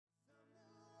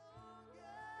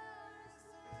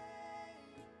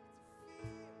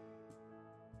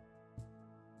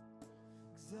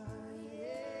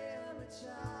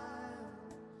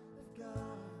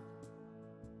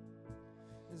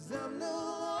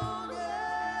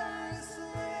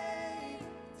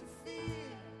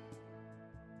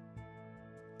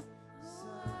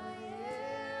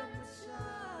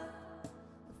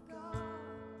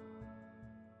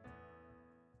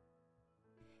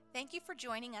Thank you for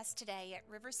joining us today at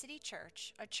River City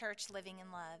Church, a church living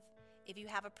in love. If you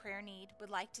have a prayer need,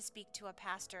 would like to speak to a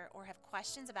pastor, or have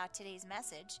questions about today's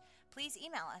message, please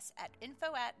email us at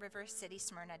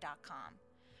info@rivercitysmyrna.com.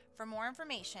 For more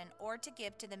information or to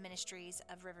give to the ministries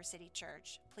of River City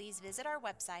Church, please visit our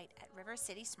website at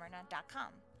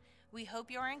rivercitysmyrna.com. We hope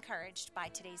you are encouraged by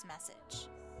today's message.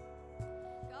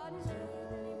 God is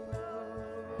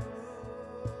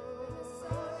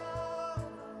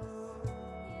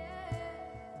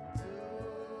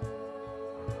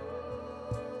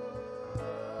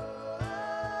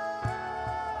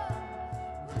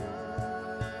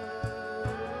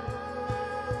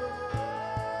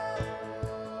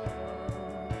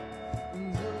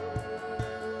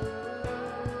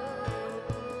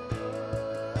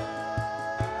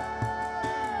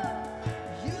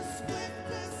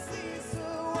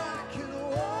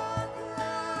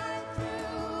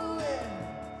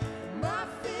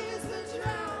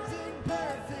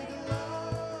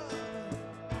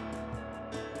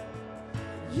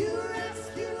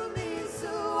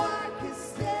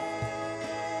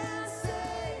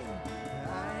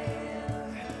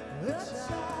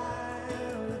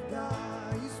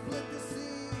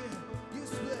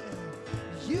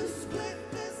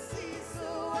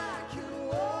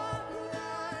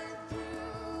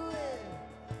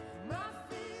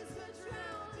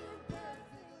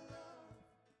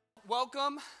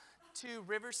Welcome to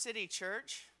River City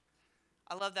Church.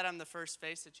 I love that I'm the first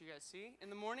face that you guys see in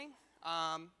the morning.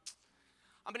 I'm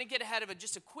going to get ahead of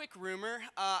just a quick rumor.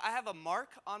 I have a mark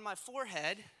on my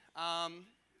forehead,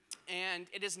 and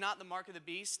it is not the mark of the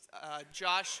beast.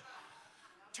 Josh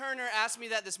Turner asked me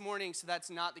that this morning, so that's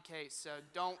not the case. So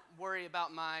don't worry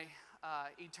about my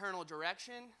eternal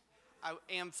direction. I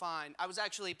am fine. I was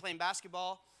actually playing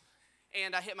basketball,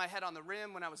 and I hit my head on the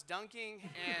rim when I was dunking,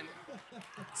 and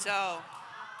so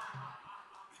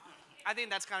I think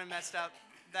that's kind of messed up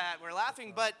that we're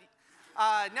laughing, but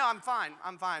no, I'm fine,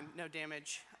 no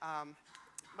damage.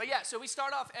 But yeah, so we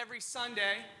start off every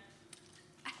Sunday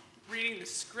reading the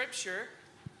scripture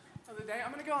of the day.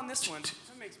 I'm going to go on this one.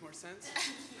 That makes more sense.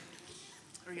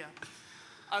 There we go.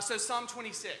 So Psalm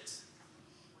 26.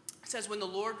 It says, "When the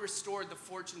Lord restored the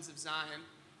fortunes of Zion,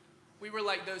 we were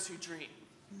like those who dream.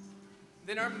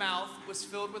 Then our mouth was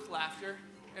filled with laughter,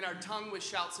 and our tongue with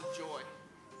shouts of joy.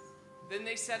 Then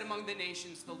they said among the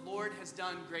nations, the Lord has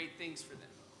done great things for them."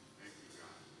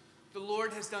 The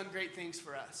Lord has done great things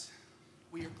for us.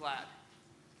 We are glad.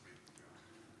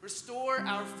 Restore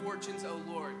our fortunes, O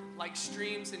Lord, like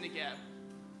streams in Negeb.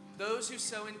 Those who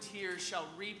sow in tears shall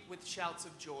reap with shouts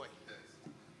of joy.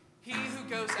 He who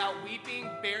goes out weeping,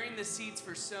 bearing the seeds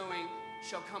for sowing,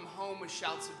 shall come home with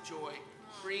shouts of joy,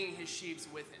 bringing his sheaves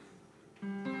with him.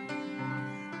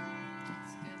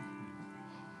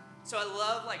 So I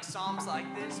love Psalms like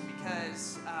this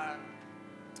because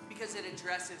it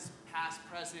addresses past,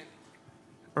 present.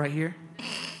 Right here?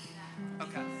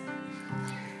 Okay.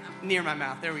 Near my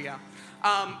mouth. There we go.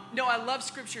 No, I love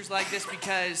scriptures like this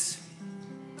because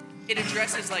it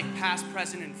addresses past,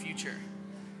 present, and future.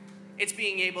 It's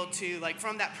being able to,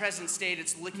 from that present state,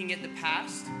 it's looking at the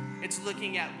past. It's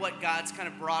looking at what God's kind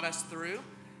of brought us through.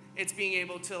 It's being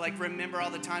able to remember all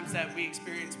the times that we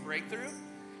experienced breakthrough.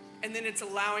 And then it's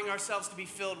allowing ourselves to be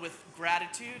filled with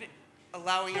gratitude,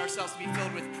 allowing ourselves to be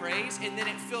filled with praise. And then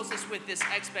it fills us with this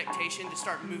expectation to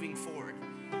start moving forward,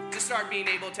 to start being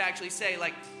able to actually say,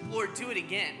 Lord, do it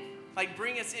again.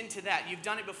 Bring us into that. You've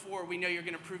done it before. We know you're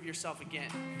going to prove yourself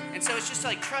again. And so it's just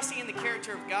trusting in the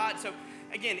character of God. So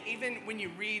again, even when you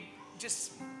read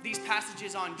just these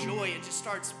passages on joy, it just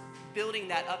starts building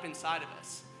that up inside of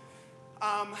us.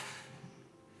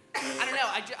 I don't know,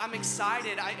 I'm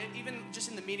excited. Even just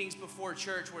in the meetings before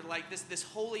church where this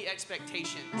holy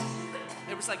expectation,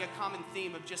 there was a common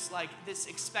theme of just this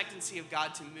expectancy of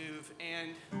God to move.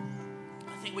 And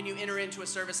I think when you enter into a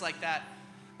service like that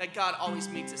God always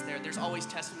meets us there. There's always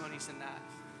testimonies in that.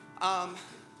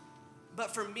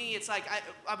 But for me, it's I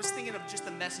was thinking of just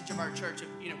the message of our church of,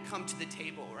 come to the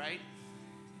table, right?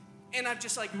 And I've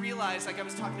just realized, I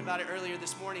was talking about it earlier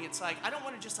this morning, it's I don't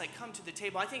want to just come to the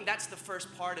table. I think that's the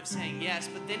first part of saying yes,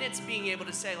 but then it's being able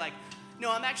to say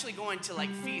no, I'm actually going to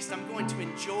feast. I'm going to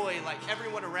enjoy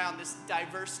everyone around this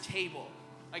diverse table.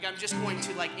 I'm just going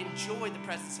to enjoy the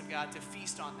presence of God, to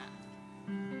feast on that.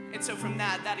 And so from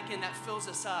that again, that fills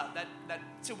us up, that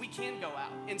so we can go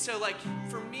out. And so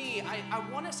for me, I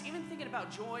want us, even thinking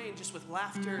about joy and just with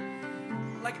laughter,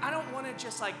 I don't want to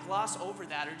just gloss over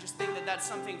that or just think that that's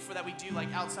something that we do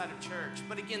outside of church.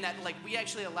 But again, that we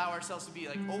actually allow ourselves to be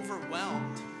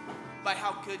overwhelmed by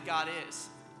how good God is.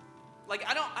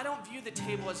 I don't view the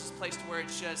table as this place to where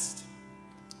it's just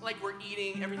like we're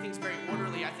eating, everything's very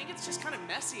orderly. I think it's just kind of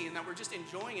messy and that we're just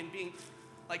enjoying and being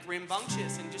like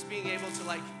rambunctious and just being able to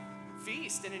like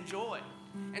feast and enjoy.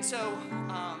 And so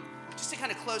just to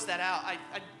kind of close that out, I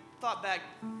thought back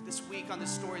this week on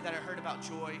this story that I heard about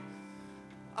joy.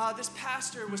 This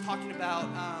pastor was talking about,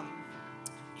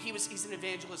 he's an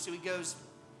evangelist, so he goes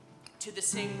to the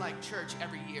same like church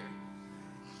every year.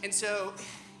 And so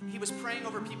he was praying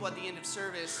over people at the end of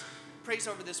service, prays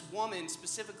over this woman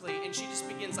specifically, and she just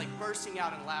begins like bursting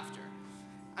out in laughter.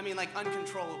 I mean, like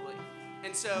uncontrollably.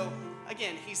 And so,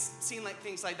 again, he's seen like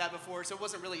things like that before, so it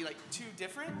wasn't really like too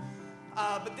different.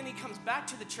 But then he comes back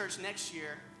to the church next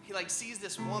year. He like sees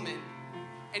this woman,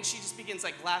 and she just begins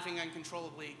like laughing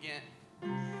uncontrollably again.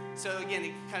 So again,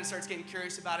 he kind of starts getting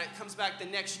curious about it. Comes back the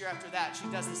next year after that, she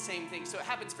does the same thing. So it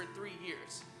happens for 3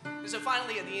 years. And so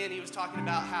finally at the end, he was talking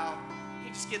about how he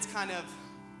just gets kind of,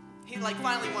 he like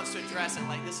finally wants to address it.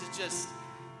 Like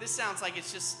this sounds like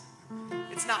it's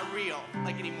not real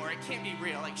like anymore. It can't be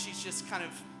real. Like she's just kind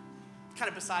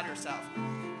of beside herself.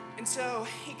 And so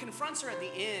he confronts her at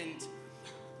the end,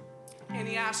 and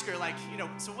he asks her like,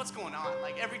 so what's going on?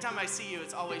 Like every time I see you,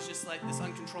 it's always just like this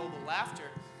uncontrollable laughter.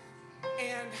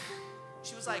 And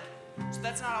she was like, so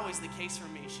that's not always the case for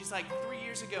me. She's like, 3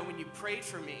 years ago when you prayed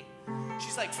for me,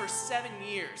 she's like, for 7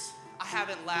 years, I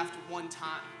haven't laughed one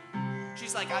time.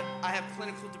 She's like, I have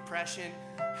clinical depression,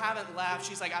 haven't laughed.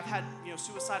 She's like, I've had,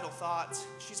 suicidal thoughts.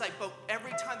 She's like, but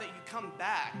every time that you come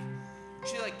back,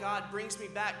 she's like, God brings me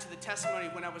back to the testimony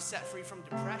when I was set free from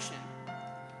depression.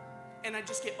 And I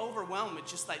just get overwhelmed with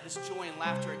just like this joy and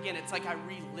laughter again. It's like I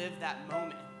relive that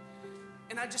moment.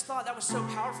 And I just thought that was so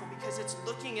powerful because it's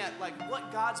looking at like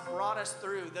what God's brought us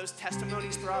through, those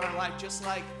testimonies throughout our life, just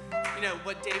like,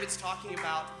 what David's talking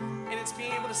about. And it's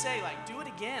being able to say like, do it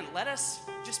again. Let us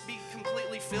just be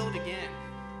completely filled again.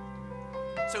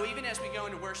 So even as we go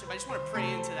into worship, I just want to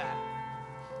pray into that.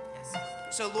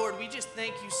 So Lord, we just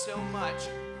thank you so much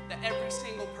that every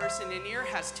single person in here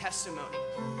has testimony.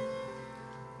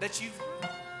 That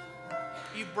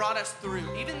you've brought us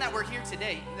through. Even that we're here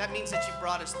today, that means that you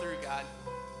brought us through, God.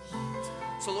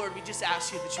 So Lord, we just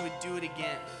ask you that you would do it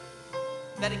again.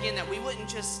 That we wouldn't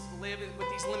just live with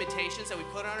these limitations that we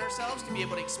put on ourselves to be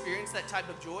able to experience that type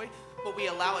of joy, but we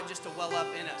allow it just to well up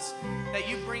in us. That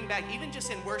you bring back, even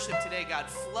just in worship today, God,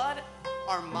 flood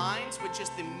our minds with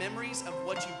just the memories of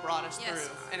what you brought us through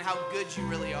and how good you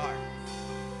really are.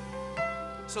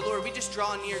 So Lord, we just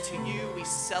draw near to you, we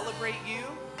celebrate you,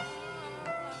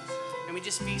 and we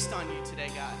just feast on you today,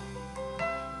 God.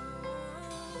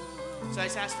 So I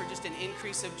just ask for just an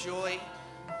increase of joy.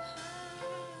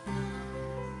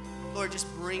 Lord,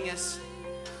 just bring us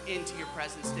into your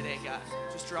presence today, God.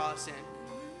 Just draw us in.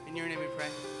 In your name we pray.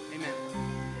 Amen.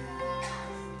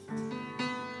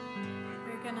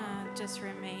 We're going to just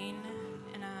remain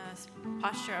in a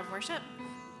posture of worship.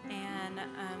 And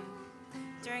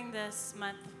during this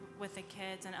month with the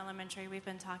kids in elementary, we've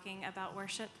been talking about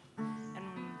worship and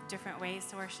different ways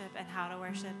to worship and how to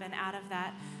worship. And out of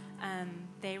that,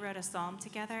 they wrote a psalm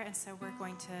together. And so we're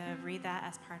going to read that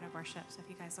as part of worship. So if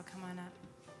you guys will come on up.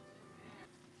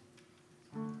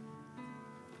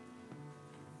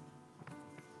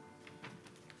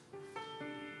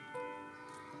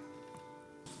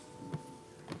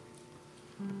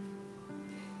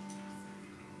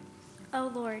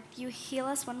 O Lord, you heal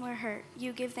us when we're hurt.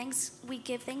 We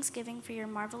give thanksgiving for your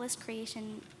marvelous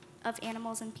creation of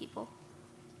animals and people.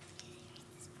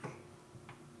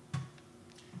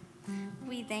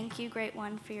 We thank you, Great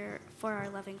One, for our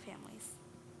loving families.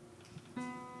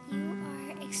 You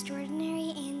are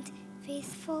extraordinary and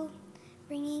faithful,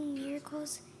 bringing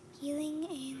miracles, healing,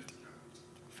 and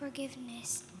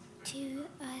forgiveness to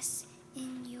us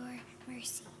in your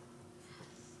mercy.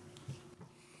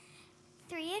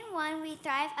 3 in 1, we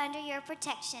thrive under your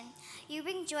protection. You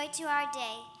bring joy to our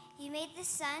day. You made the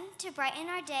sun to brighten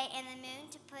our day and the moon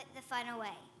to put the fun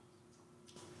away.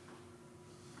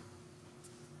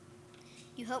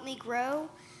 You help me grow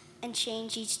and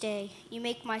change each day. You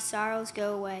make my sorrows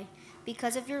go away.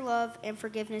 Because of your love and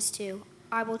forgiveness too,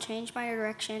 I will change my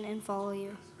direction and follow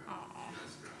you.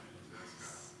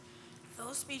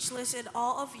 Though speechless in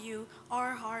awe of you,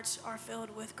 our hearts are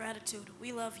filled with gratitude.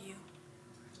 We love you.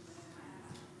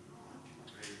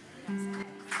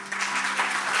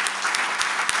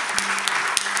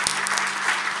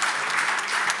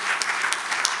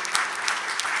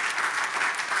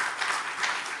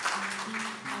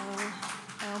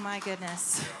 Oh my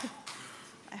goodness.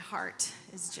 My heart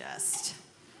is just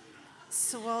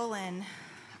swollen.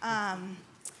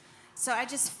 So I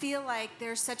just feel like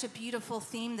there's such a beautiful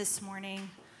theme this morning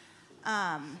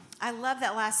I love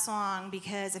that last song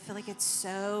because I feel like it's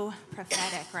so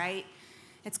prophetic, right?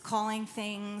 It's calling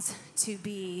things to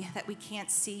be that we can't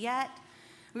see yet.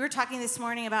 We were talking this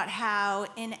morning about how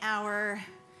in our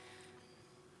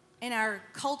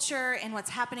culture and what's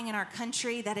happening in our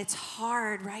country that it's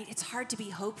hard, right? It's hard to be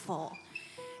hopeful.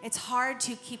 It's hard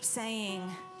to keep saying,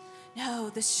 no,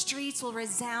 the streets will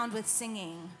resound with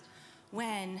singing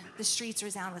when the streets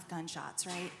resound with gunshots,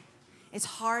 right? It's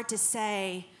hard to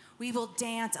say, we will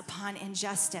dance upon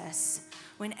injustice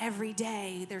when every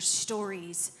day there's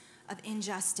stories of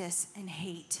injustice and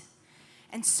hate.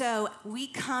 And so we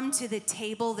come to the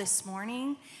table this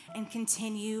morning and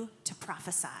continue to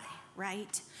prophesy,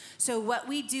 right? So what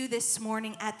we do this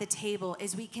morning at the table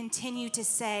is we continue to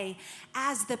say,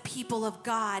 as the people of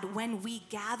God, when we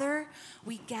gather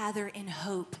in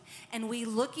hope. And we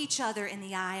look each other in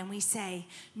the eye and we say,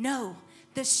 no,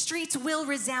 the streets will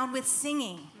resound with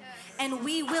singing, and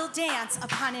we will dance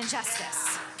upon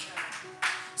injustice.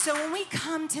 So when we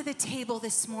come to the table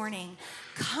this morning,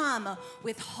 come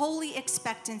with holy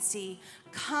expectancy.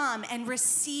 Come and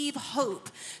receive hope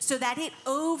so that it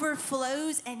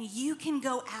overflows and you can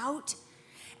go out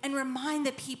and remind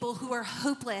the people who are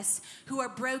hopeless, who are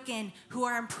broken, who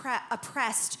are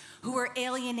oppressed, who are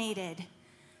alienated,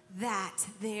 that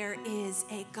there is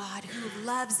a God who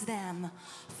loves them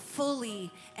fully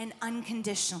and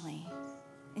unconditionally.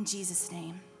 In Jesus'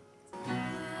 name.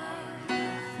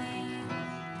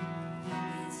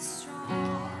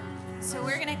 So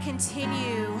we're going to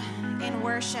continue in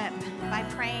worship by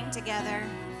praying together.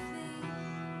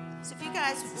 So if you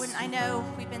guys wouldn't, I know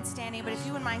we've been standing, but if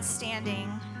you wouldn't mind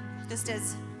standing, just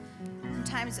as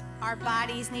sometimes our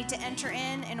bodies need to enter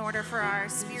in order for our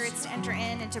spirits to enter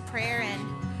into prayer,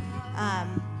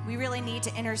 and we really need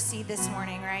to intercede this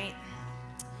morning, right?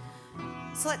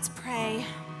 So let's pray.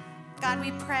 God,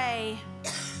 we pray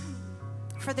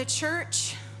for the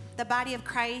church, the body of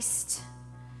Christ,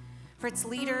 for its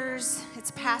leaders, its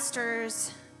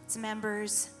pastors, its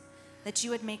members, that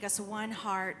you would make us one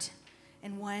heart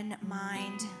and one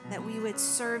mind, that we would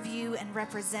serve you and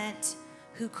represent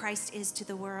who Christ is to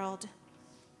the world.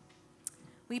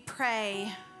 We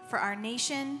pray for our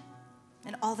nation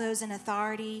and all those in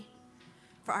authority,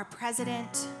 for our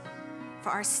president, for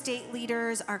our state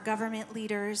leaders, our government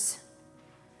leaders,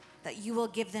 that you will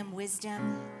give them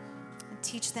wisdom and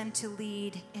teach them to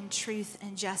lead in truth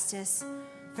and justice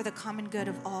for the common good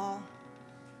of all.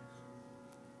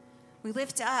 We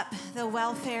lift up the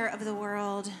welfare of the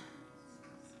world.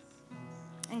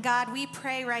 And God, we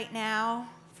pray right now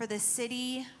for the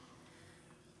city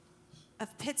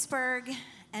of Pittsburgh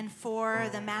and for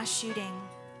the mass shooting.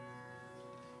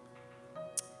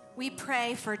 We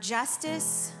pray for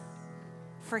justice,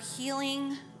 for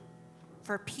healing,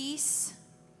 for peace.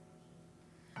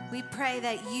 We pray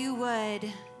that you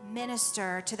would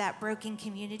minister to that broken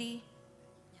community.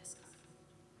 Yes,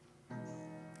 God.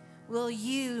 Will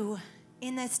you,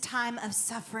 in this time of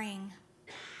suffering,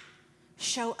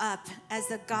 show up as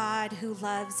the God who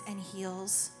loves and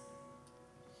heals?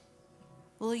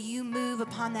 Will you move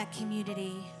upon that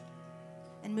community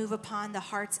and move upon the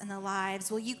hearts and the lives?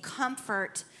 Will you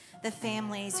comfort the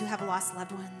families who have lost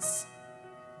loved ones?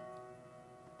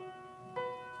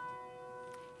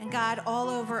 And God, all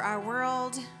over our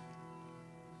world,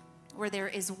 where there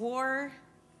is war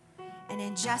and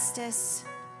injustice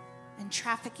and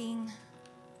trafficking,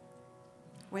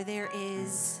 where there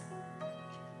is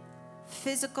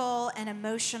physical and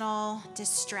emotional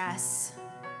distress,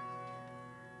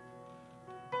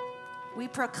 we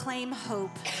proclaim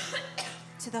hope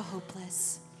to the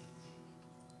hopeless.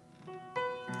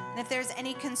 And if there's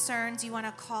any concerns you want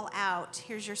to call out,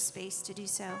 here's your space to do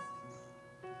so.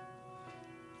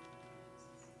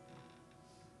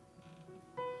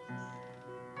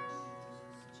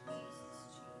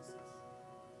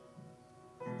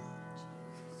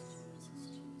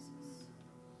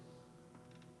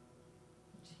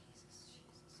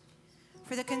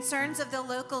 For the concerns of the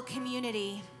local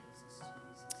community,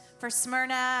 for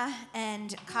Smyrna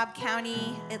and Cobb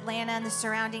County, Atlanta, and the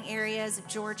surrounding areas of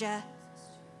Georgia,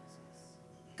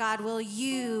 God, will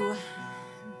you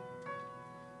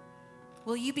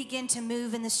begin to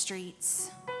move in the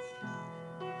streets?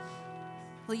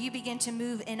 Will you begin to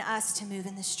move in us to move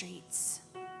in the streets,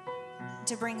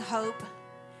 to bring hope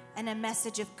and a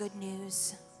message of good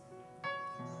news?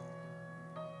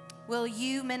 Will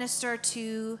you minister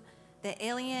to the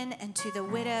alien and to the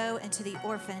widow and to the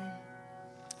orphan,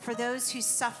 for those who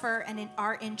suffer and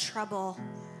are in trouble,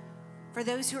 for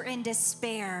those who are in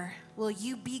despair? Will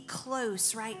you be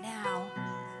close right now?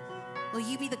 Will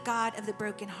you be the God of the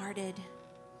brokenhearted?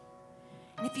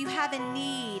 And if you have a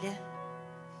need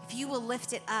if you will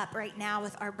lift it up right now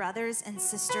with our brothers and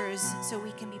sisters so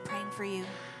we can be praying for you.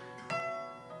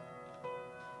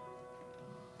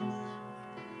 It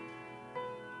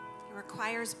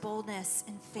requires boldness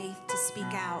and faith to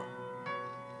speak out.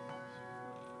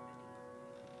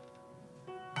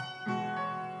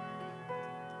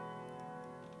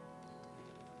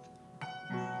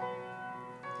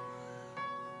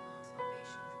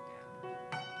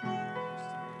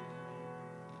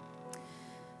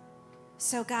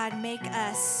 So God, make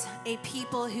us a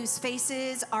people whose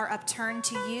faces are upturned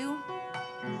to you.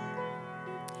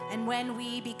 And when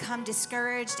we become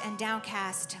discouraged and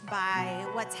downcast by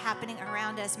what's happening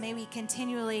around us, may we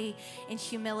continually, in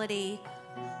humility,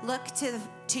 look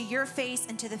to your face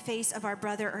and to the face of our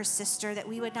brother or sister, that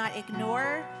we would not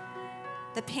ignore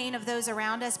the pain of those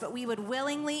around us, but we would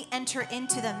willingly enter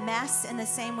into the mess in the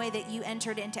same way that you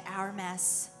entered into our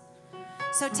mess.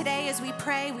 So today, as we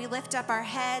pray, we lift up our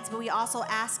heads, but we also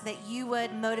ask that you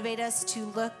would motivate us to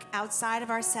look outside of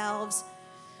ourselves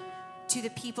to the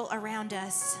people around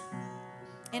us.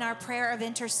 In our prayer of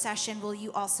intercession, will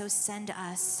you also send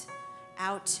us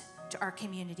out to our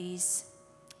communities?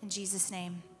 In Jesus'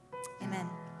 name, amen.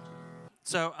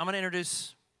 So I'm going to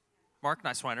introduce Mark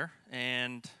Nysewander,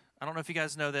 and I don't know if you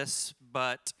guys know this,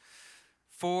 but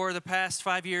for the past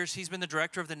 5 years, he's been the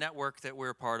director of the network that we're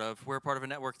a part of. We're a part of a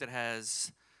network that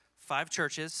has 5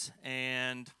 churches,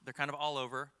 and they're kind of all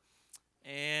over.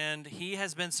 And he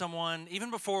has been someone, even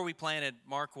before we planted,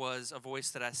 Mark was a voice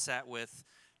that I sat with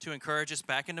to encourage us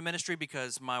back into ministry,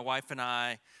 because my wife and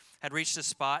I had reached a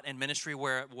spot in ministry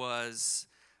where it was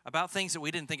about things that we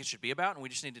didn't think it should be about, and we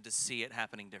just needed to see it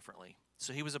happening differently.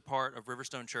 So he was a part of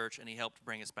Riverstone Church, and he helped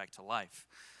bring us back to life.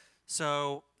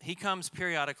 So he comes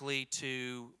periodically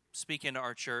to speak into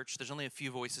our church. There's only a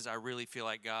few voices I really feel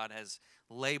like God has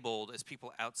labeled as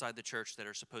people outside the church that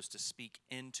are supposed to speak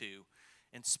into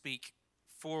and speak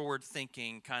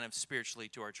forward-thinking kind of spiritually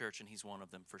to our church, and he's one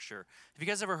of them for sure. Have you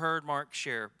guys ever heard Mark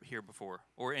share here before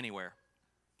or anywhere,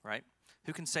 right?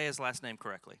 Who can say his last name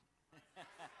correctly?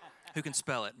 Who can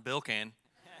spell it? Bill can.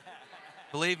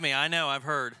 Believe me, I know, I've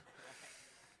heard.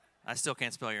 I still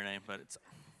can't spell your name, but it's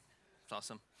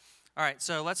awesome. All right,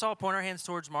 so let's all point our hands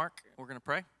towards Mark. We're going to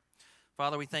pray.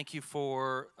 Father, we thank you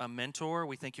for a mentor.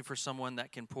 We thank you for someone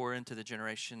that can pour into the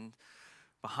generation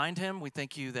behind him. We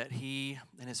thank you that he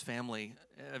and his family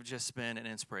have just been an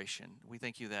inspiration. We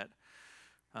thank you that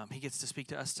he gets to speak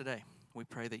to us today. We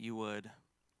pray that you would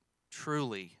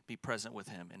truly be present with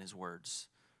him in his words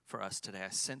for us today.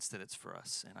 I sense that it's for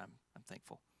us, and I'm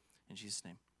thankful. In Jesus'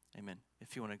 name, amen.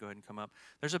 If you want to go ahead and come up.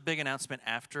 There's a big announcement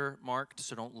after Mark,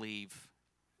 so don't leave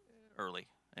early.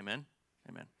 Amen?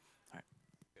 Amen. All right.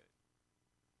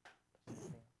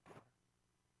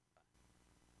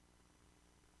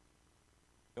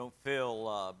 Don't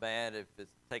feel bad if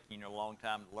it's taking you a long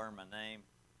time to learn my name.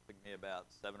 It took me about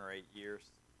 7 or 8 years.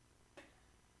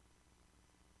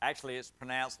 Actually, it's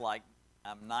pronounced like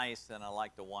I'm nice and I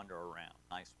like to wander around.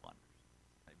 Nysewander.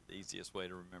 Maybe the easiest way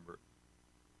to remember it.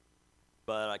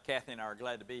 But Kathy and I are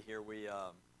glad to be here. We,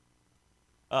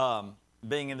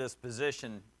 being in this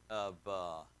position of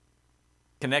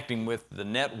connecting with the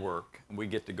network, we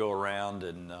get to go around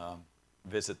and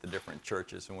visit the different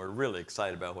churches, and we're really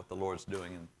excited about what the Lord's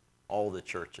doing in all the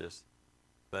churches.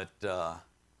 But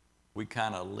we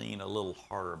kind of lean a little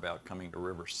harder about coming to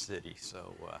River City,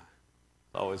 so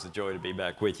it's always a joy to be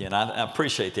back with you. And I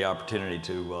appreciate the opportunity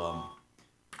to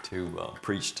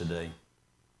preach today.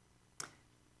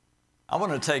 I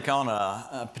want to take on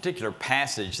a particular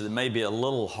passage that may be a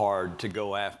little hard to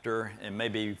go after, and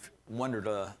maybe you've wondered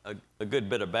a good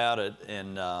bit about it.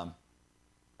 And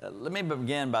let me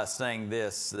begin by saying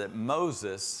this, that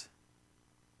Moses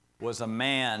was a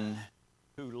man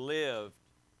who lived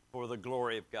for the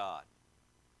glory of God.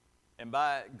 And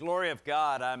by glory of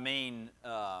God, I mean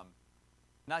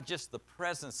not just the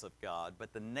presence of God,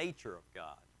 but the nature of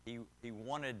God. He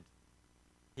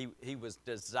was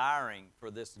desiring for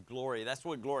this glory. That's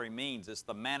what glory means. It's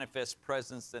the manifest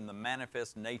presence and the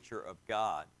manifest nature of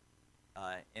God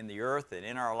in the earth and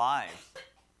in our lives.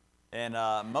 And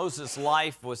Moses'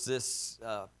 life was this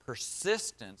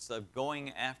persistence of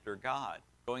going after God,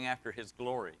 going after His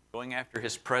glory, going after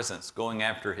His presence, going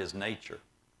after His nature.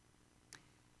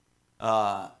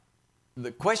 The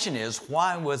question is,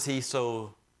 why was he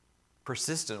so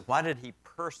persistent? Why did he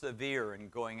persevere in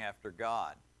going after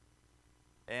God?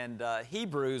 And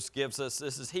Hebrews gives us,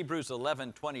 this is Hebrews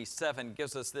 11:27,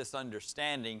 gives us this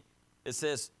understanding. It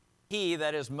says, he,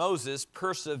 that is Moses,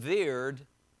 persevered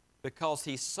because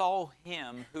he saw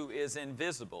him who is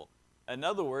invisible. In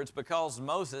other words, because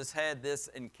Moses had this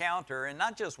encounter, and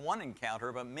not just one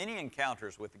encounter, but many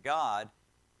encounters with God,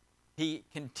 he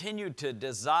continued to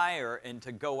desire and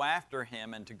to go after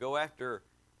him and to go after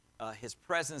his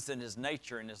presence and his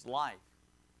nature and his life.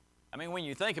 I mean, when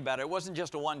you think about it, it wasn't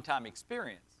just a one-time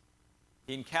experience.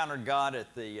 He encountered God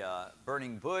at the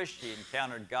burning bush. He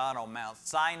encountered God on Mount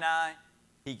Sinai.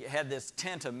 He had this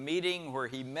tent of meeting where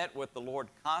he met with the Lord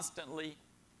constantly.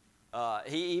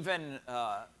 He even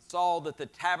saw that the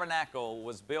tabernacle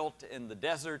was built in the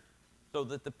desert so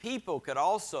that the people could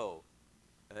also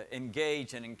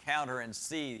engage and encounter and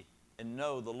see and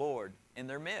know the Lord in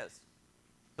their midst.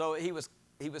 So he was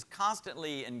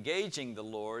constantly engaging the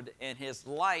Lord, and his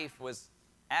life was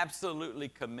absolutely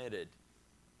committed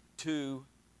to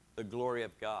the glory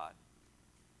of God.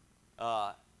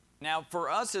 Now, for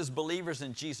us as believers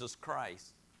in Jesus Christ,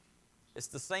 it's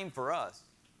the same for us.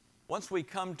 Once we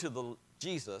come to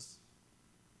Jesus,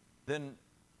 then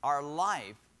our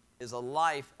life is a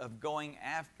life of going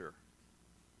after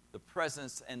the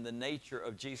presence and the nature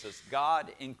of Jesus, God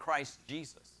in Christ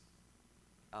Jesus.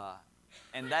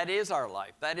 And that is our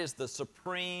life. That is the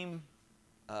supreme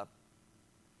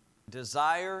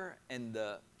desire and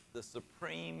the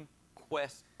supreme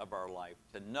quest of our life,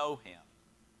 to know Him,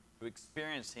 to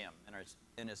experience Him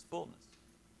in His fullness.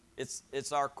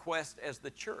 It's our quest as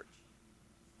the church.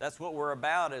 That's what we're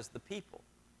about as the people,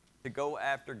 to go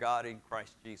after God in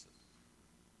Christ Jesus.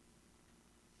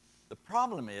 The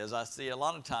problem is, I see a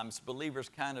lot of times believers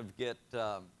kind of get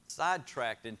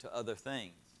sidetracked into other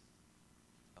things.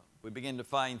 We begin to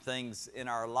find things in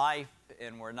our life,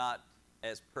 and we're not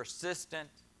as persistent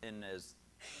and as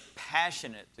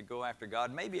passionate to go after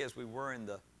God, maybe as we were in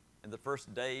the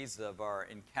first days of our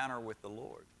encounter with the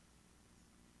Lord.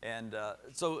 And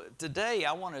so today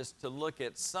I want us to look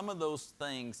at some of those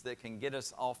things that can get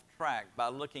us off track by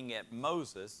looking at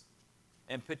Moses,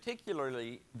 and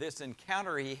particularly this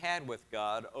encounter he had with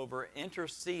God over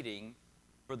interceding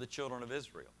for the children of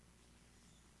Israel.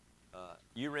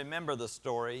 You remember the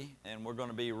story, and we're going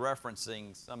to be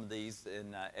referencing some of these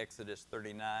in Exodus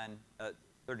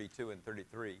 32 and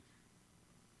 33.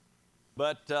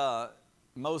 But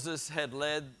Moses had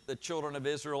led the children of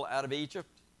Israel out of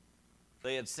Egypt.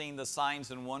 They had seen the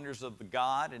signs and wonders of the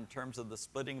God in terms of the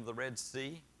splitting of the Red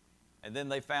Sea. And then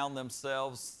they found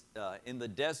themselves in the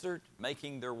desert,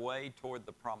 making their way toward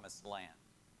the Promised Land.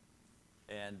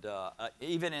 And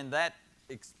even in that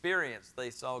experience, they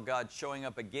saw God showing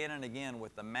up again and again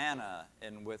with the manna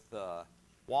and with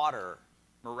water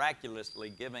miraculously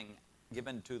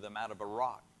given to them out of a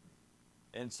rock.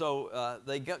 And so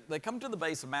they come to the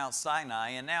base of Mount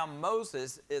Sinai, and now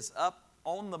Moses is up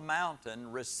on the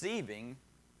mountain receiving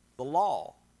the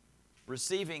law,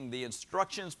 receiving the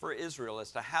instructions for Israel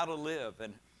as to how to live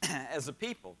and as a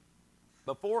people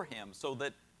before him, so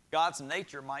that God's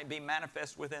nature might be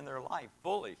manifest within their life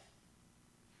fully.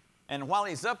 And while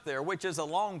he's up there, which is a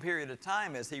long period of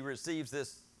time as he receives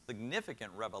this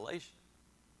significant revelation,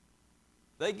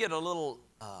 they get a little,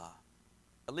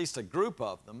 at least a group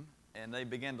of them, and they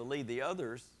begin to lead the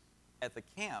others at the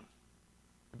camp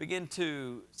to begin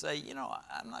to say,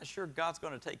 I'm not sure God's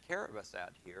going to take care of us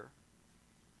out here.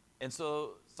 And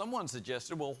so someone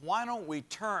suggested, well, why don't we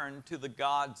turn to the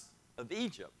gods of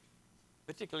Egypt,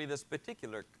 particularly this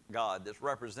particular god that's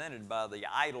represented by the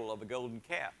idol of a golden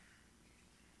calf?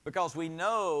 Because we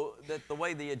know that the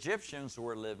way the Egyptians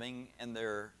were living and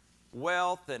their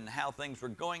wealth and how things were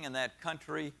going in that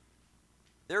country,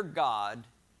 their God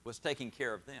was taking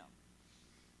care of them.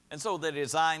 And so they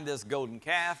designed this golden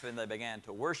calf and they began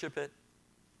to worship it.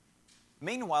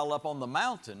 Meanwhile, up on the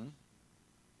mountain,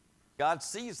 God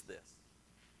sees this.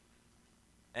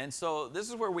 And so this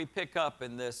is where we pick up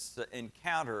in this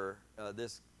encounter,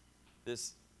 this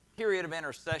period of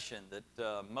intercession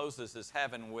that Moses is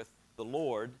having with the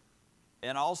Lord.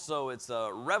 And also it's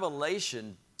a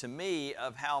revelation to me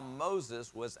of how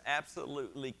Moses was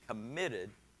absolutely committed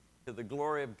to the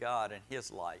glory of God in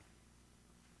his life,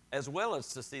 as well as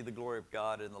to see the glory of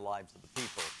God in the lives of the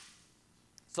people.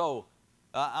 So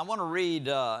I want to read,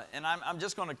 and I'm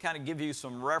just going to kind of give you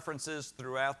some references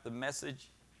throughout the message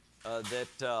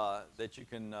that you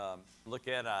can look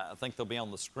at. I think they'll be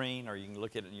on the screen, or you can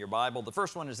look at it in your Bible. The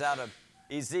first one is out of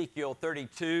Ezekiel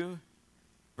 32,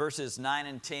 verses 9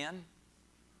 and 10.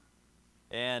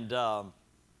 And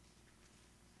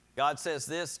God says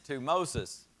this to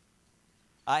Moses: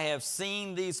 I have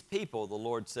seen these people, the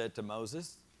Lord said to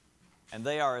Moses, and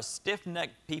they are a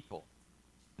stiff-necked people.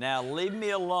 Now leave me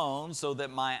alone so that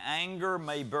my anger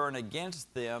may burn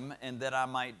against them and that I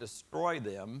might destroy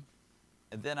them,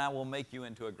 and then I will make you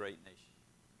into a great nation.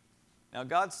 Now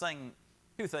God's saying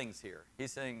two things here.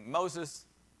 He's saying, Moses,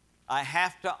 I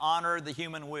have to honor the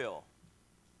human will.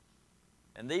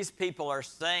 And these people are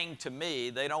saying to me,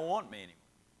 they don't want me anymore.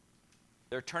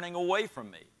 They're turning away from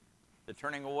me.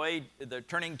 They're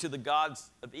turning to the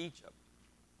gods of Egypt.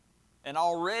 And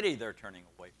already they're turning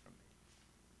away from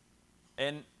me.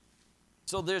 And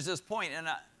so there's this point, and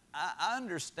I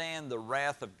understand the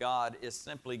wrath of God is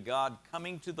simply God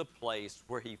coming to the place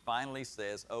where he finally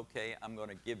says, okay, I'm going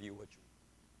to give you what you want.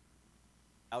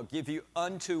 I'll give you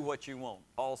unto what you want.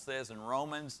 Paul says in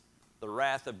Romans, the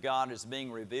wrath of God is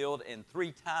being revealed, and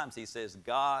 3 times he says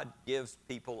God gives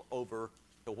people over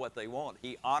to what they want.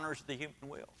 He honors the human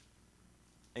will.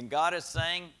 And God is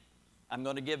saying, I'm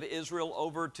going to give Israel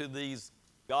over to these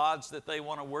gods that they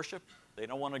want to worship. They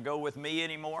don't want to go with me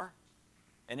anymore.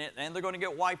 And they're going to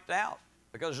get wiped out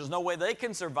because there's no way they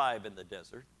can survive in the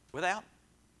desert without me.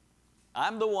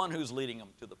 I'm the one who's leading them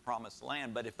to the promised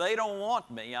land. But if they don't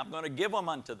want me, I'm going to give them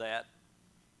unto that,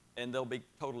 and they'll be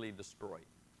totally destroyed.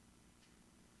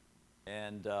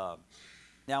 And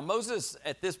now Moses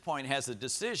at this point has a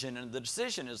decision, and the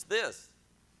decision is this.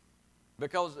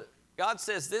 Because God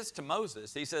says this to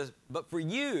Moses. He says, but for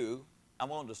you, I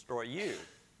won't destroy you.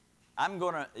 I'm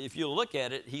going to, if you look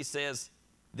at it, he says,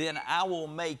 then I will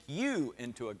make you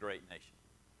into a great nation.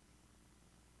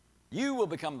 You will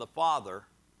become the father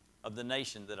of the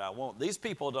nation that I want. These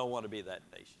people don't want to be that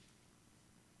nation.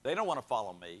 They don't want to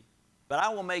follow me, but I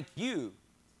will make you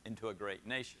into a great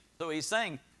nation. So he's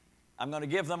saying, I'm going to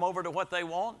give them over to what they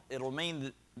want. It'll mean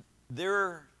that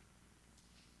their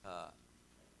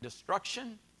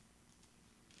destruction.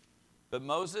 But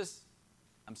Moses,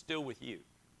 I'm still with you.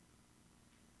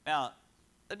 Now,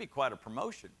 that'd be quite a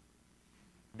promotion,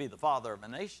 to be the father of a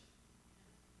nation.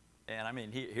 And I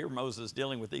mean, here Moses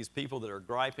dealing with these people that are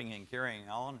griping and carrying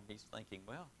on, and he's thinking,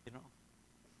 well,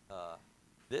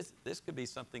 this could be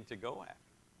something to go after.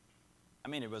 I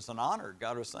mean, it was an honor.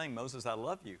 God was saying, Moses, I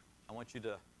love you. I want you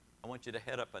to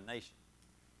head up a nation.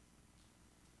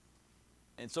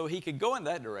 And so he could go in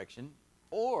that direction,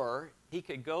 or he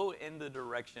could go in the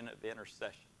direction of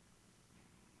intercession.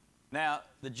 Now,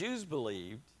 the Jews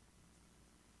believed,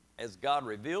 as God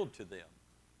revealed to them,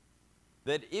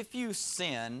 that if you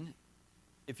sin,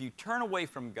 if you turn away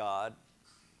from God,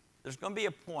 there's going to be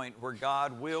a point where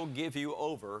God will give you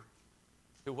over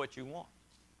to what you want.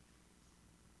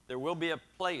 There will be a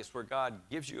place where God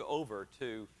gives you over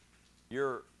to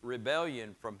your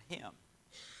rebellion from Him,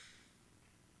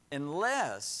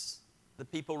 unless the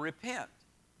people repent.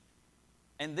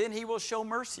 And then He will show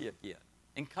mercy again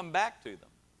and come back to them.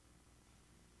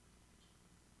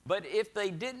 But if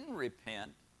they didn't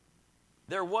repent,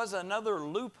 there was another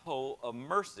loophole of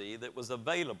mercy that was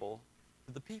available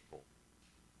to the people.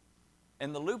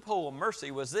 And the loophole of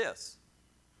mercy was this,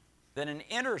 that an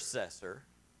intercessor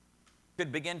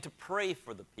could begin to pray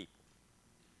for the people.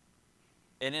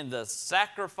 And in the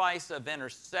sacrifice of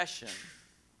intercession,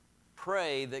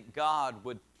 pray that God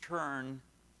would turn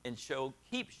and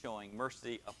keep showing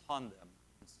mercy upon them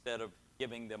instead of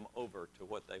giving them over to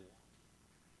what they want.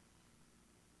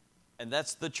 And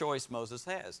that's the choice Moses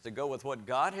has, to go with what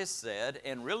God has said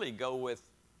and really go with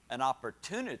an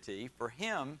opportunity for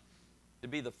him to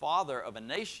be the father of a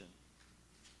nation,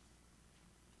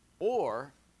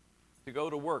 or to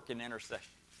go to work in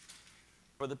intercession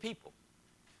for the people,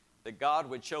 that God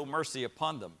would show mercy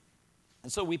upon them.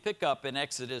 And so we pick up in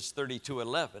Exodus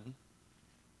 32:11,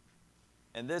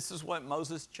 and this is what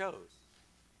Moses chose.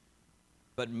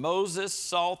 But Moses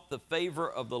sought the favor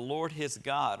of the Lord his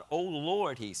God. O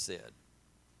Lord, he said,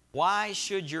 why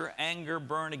should your anger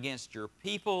burn against your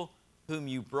people, whom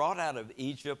you brought out of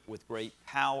Egypt with great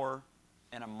power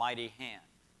and a mighty hand?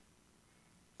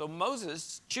 So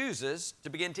Moses chooses to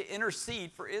begin to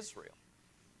intercede for Israel.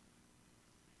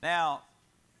 Now,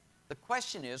 the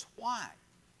question is, why?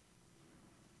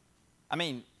 I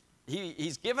mean,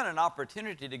 he's given an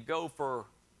opportunity to go for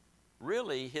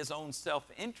really his own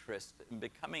self-interest in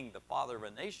becoming the father of a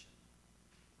nation.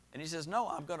 And he says, no,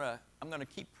 I'm going to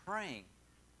keep praying.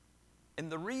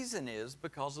 And the reason is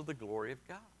because of the glory of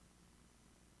God.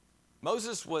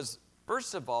 Moses was,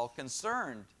 first of all,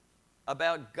 concerned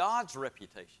about God's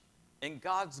reputation and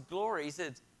God's glory. He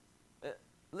said,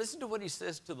 listen to what he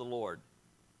says to the Lord.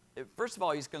 First of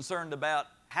all, he's concerned about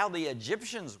how the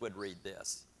Egyptians would read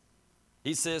this.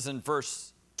 He says in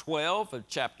verse 12 of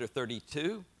chapter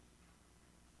 32,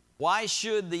 why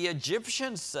should the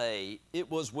Egyptians say it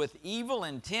was with evil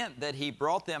intent that he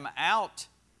brought them out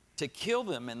to kill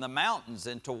them in the mountains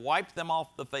and to wipe them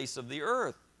off the face of the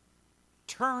earth?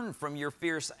 Turn from your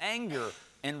fierce anger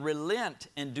and relent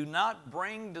and do not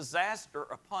bring disaster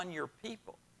upon your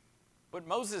people. What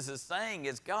Moses is saying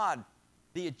is, God,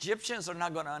 the Egyptians are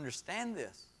not going to understand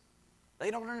this. They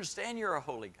don't understand you're a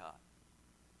holy God.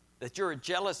 that you're a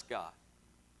jealous God,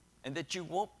 and that you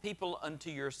want people unto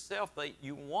yourself, that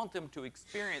you want them to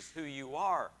experience who you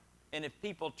are. And if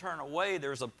people turn away,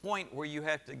 there's a point where you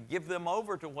have to give them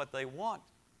over to what they want.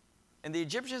 And the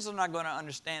Egyptians are not going to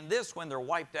understand this when they're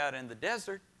wiped out in the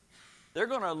desert. They're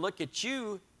going to look at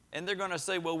you and they're going to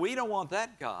say, well, we don't want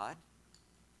that God.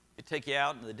 It take you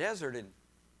out in the desert and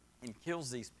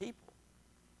kills these people.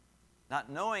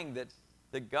 Not knowing that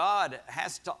the God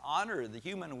has to honor the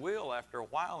human will after a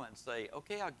while and say,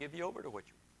 okay, I'll give you over to what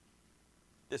you want.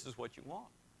 This is what you want.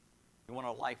 You want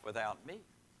a life without me.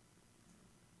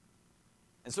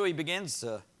 And so he begins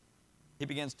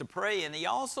to pray, and he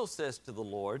also says to the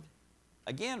Lord,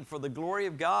 again, for the glory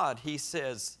of God, he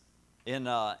says in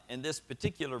this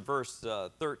particular verse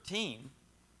 13,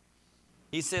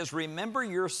 he says, remember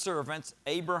your servants,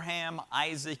 Abraham,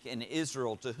 Isaac, and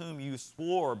Israel, to whom you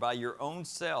swore by your own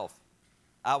self,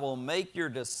 I will make your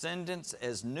descendants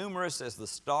as numerous as the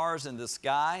stars in the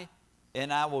sky,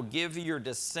 and I will give your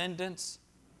descendants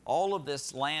all of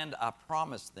this land I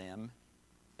promised them,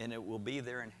 and it will be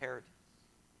their inheritance.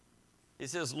 He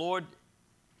says, Lord,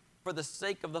 for the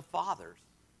sake of the fathers,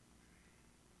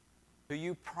 who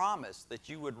you promised that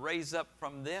you would raise up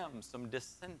from them some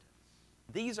descendants.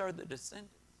 These are the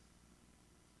descendants.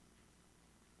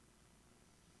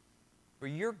 For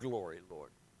your glory, Lord,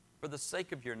 for the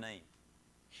sake of your name,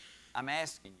 I'm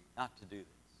asking you not to do this.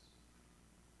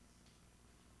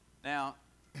 Now,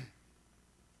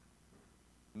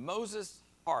 Moses'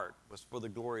 heart was for the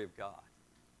glory of God.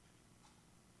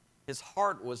 His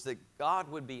heart was that God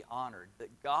would be honored, that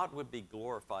God would be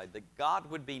glorified, that God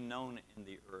would be known in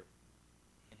the earth,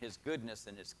 in his goodness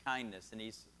and his kindness. And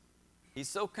he's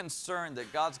so concerned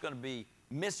that God's going to be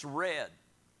misread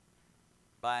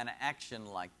by an action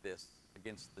like this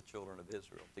against the children of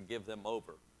Israel, to give them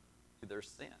over to their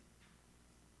sin.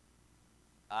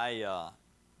 I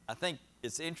think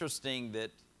it's interesting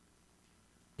that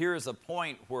here is a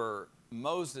point where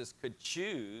Moses could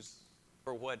choose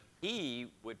for what he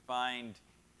would find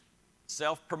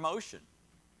self-promotion.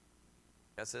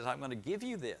 God says, I'm going to give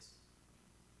you this.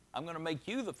 I'm going to make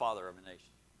you the father of a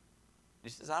nation. He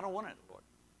says, I don't want it, Lord.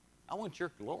 I want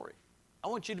your glory. I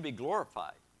want you to be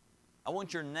glorified. I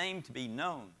want your name to be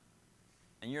known,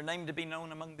 and your name to be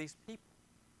known among these people.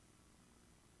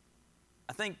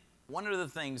 I think one of the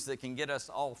things that can get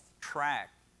us off track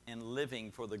in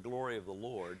living for the glory of the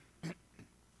Lord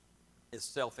is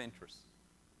self-interest.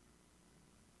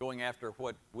 Going after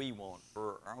what we want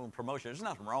for our own promotion. There's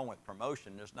nothing wrong with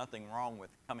promotion. There's nothing wrong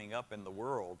with coming up in the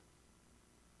world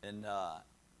and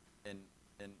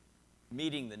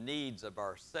meeting the needs of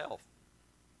ourself.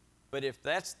 But if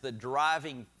that's the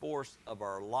driving force of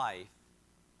our life,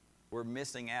 we're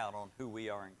missing out on who we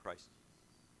are in Christ Jesus.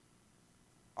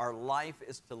 Our life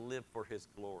is to live for his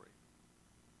glory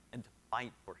and to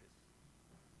fight for his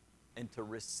glory and to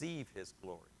receive his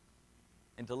glory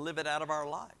and to live it out of our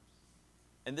lives.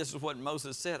 And this is what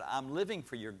Moses said, I'm living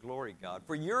for your glory, God,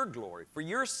 for your glory, for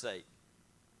your sake.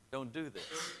 Don't do this.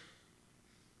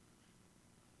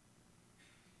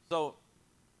 So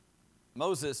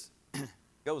Moses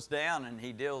goes down and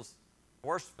he deals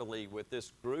forcefully with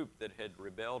this group that had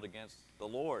rebelled against the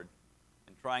Lord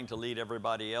and trying to lead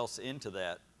everybody else into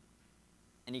that.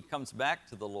 And he comes back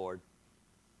to the Lord.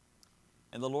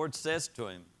 And the Lord says to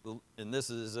him, and this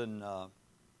is in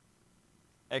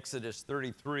Exodus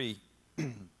 33,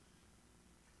 2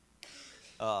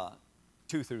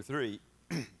 through 3.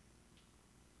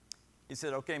 He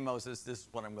said, okay, Moses, this is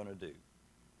what I'm going to do.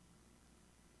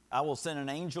 I will send an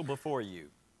angel before you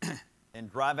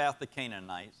and drive out the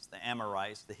Canaanites, the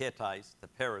Amorites, the Hittites, the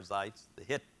Perizzites,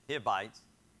 the Hivites,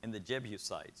 and the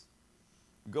Jebusites.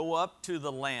 Go up to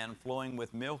the land flowing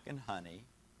with milk and honey,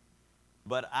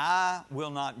 but I will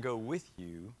not go with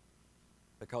you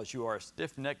because you are a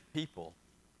stiff-necked people,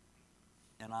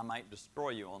 and I might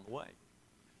destroy you on the way.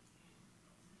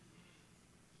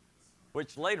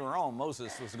 Which later on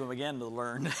Moses was going to begin to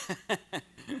learn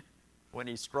when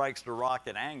he strikes the rock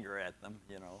in anger at them,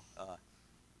 you know.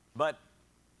 But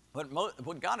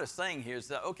what God is saying here is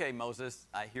that, okay, Moses,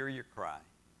 I hear your cry.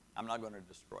 I'm not going to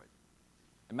destroy you.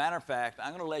 As a matter of fact, I'm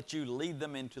going to let you lead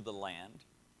them into the land,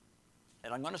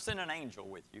 and I'm going to send an angel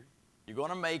with you. You're going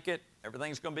to make it.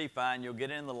 Everything's going to be fine. You'll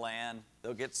get in the land.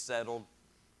 They'll get settled.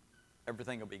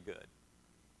 Everything will be good.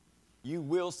 You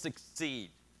will succeed.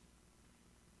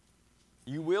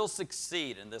 You will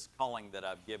succeed in this calling that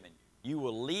I've given you. You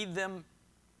will lead them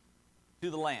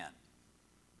to the land,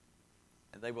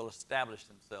 and they will establish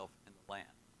themselves in the land.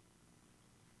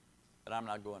 But I'm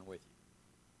not going with you.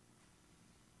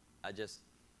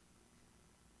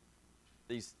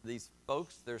 These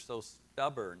folks, they're so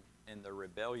stubborn in their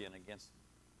rebellion against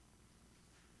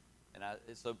me.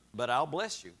 But I'll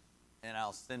bless you, and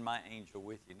I'll send my angel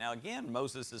with you. Now again,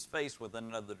 Moses is faced with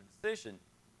another decision.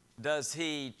 Does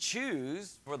he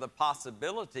choose for the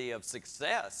possibility of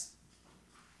success,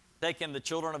 taking the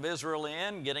children of Israel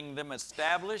in, getting them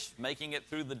established, making it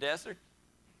through the desert?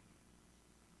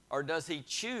 Or does he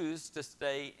choose to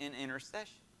stay in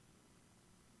intercession?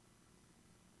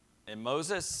 And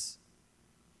Moses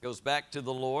goes back to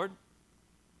the Lord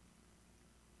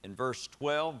in verse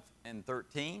 12 and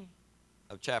 13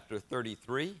 of chapter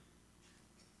 33.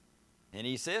 And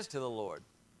he says to the Lord,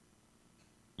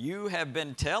 "You have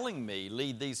been telling me,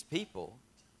 lead these people,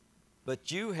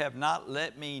 but you have not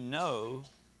let me know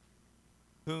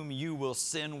whom you will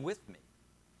send with me.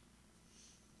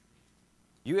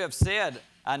 You have said,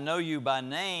 I know you by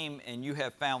name, and you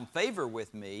have found favor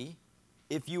with me.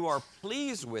 If you are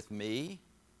pleased with me,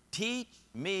 teach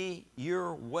me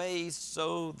your ways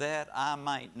so that I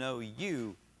might know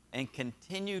you and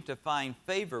continue to find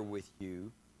favor with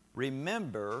you.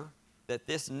 Remember that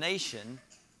this nation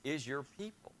is your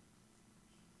people."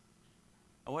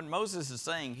 And what Moses is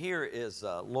saying here is,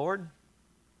 Lord,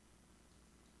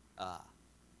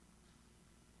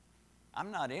 I'm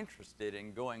not interested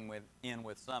in going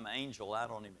with some angel I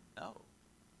don't even know.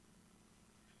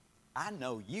 I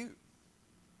know you.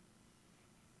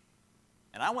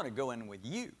 And I want to go in with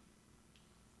you.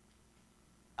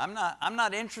 I'm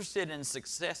not interested in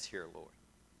success here, Lord.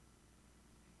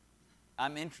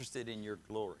 I'm interested in your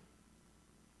glory.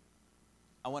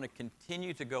 I want to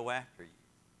continue to go after you.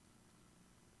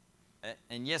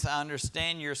 And yes, I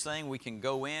understand you're saying we can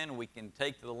go in, we can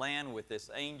take the land with this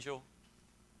angel,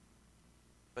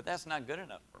 but that's not good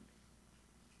enough for me.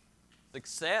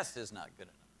 Success is not good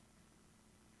enough.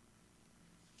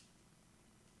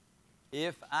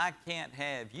 If I can't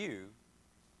have you,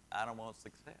 I don't want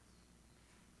success.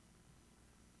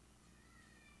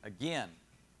 Again,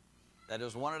 that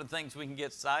is one of the things we can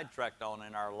get sidetracked on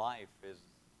in our life, is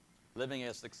living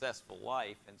a successful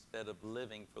life instead of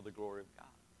living for the glory of God.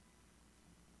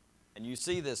 And you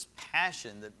see this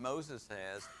passion that Moses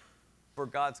has for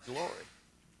God's glory.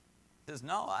 He says,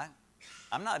 no,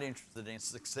 I'm not interested in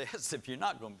success if you're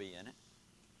not going to be in it.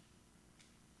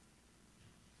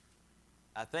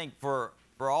 I think for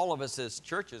all of us as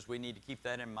churches, we need to keep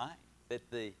that in mind, that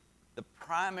the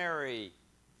primary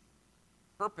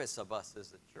purpose of us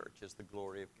as a church is the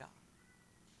glory of God.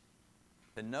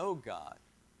 To know God,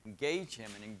 engage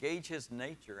Him, and engage His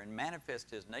nature, and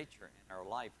manifest His nature in our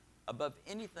life above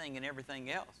anything and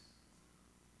everything else.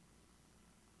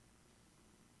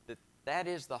 That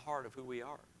is the heart of who we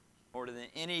are, more than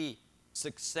any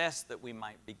success that we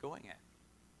might be going at.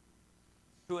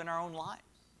 True in our own lives.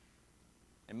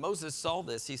 And Moses saw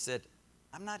this. He said,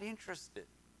 I'm not interested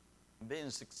in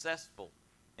being successful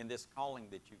in this calling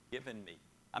that you've given me.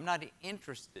 I'm not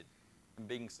interested in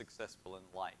being successful in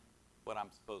life, what I'm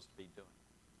supposed to be doing.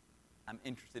 I'm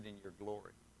interested in your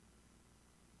glory.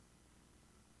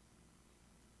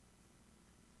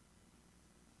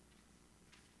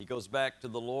 He goes back to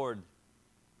the Lord.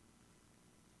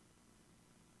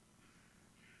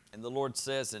 And the Lord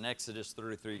says in Exodus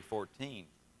 33:14,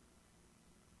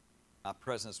 my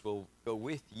presence will go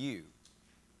with you,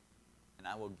 and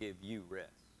I will give you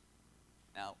rest.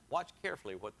 Now, watch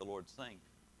carefully what the Lord's saying.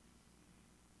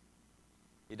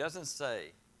 He doesn't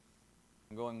say,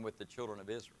 I'm going with the children of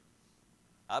Israel.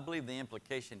 I believe the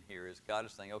implication here is God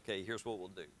is saying, okay, here's what we'll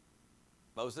do.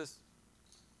 Moses,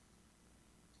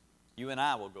 you and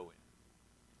I will go in.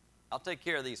 I'll take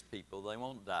care of these people. They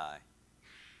won't die.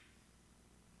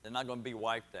 They're not going to be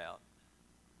wiped out.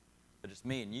 But it's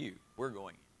me and you. We're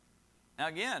going in. Now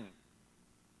again,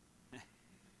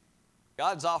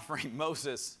 God's offering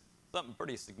Moses something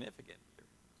pretty significant here.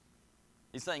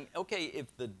 He's saying, okay,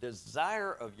 if the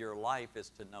desire of your life is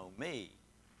to know me,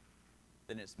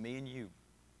 then it's me and you,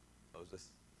 Moses.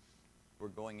 We're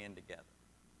going in together.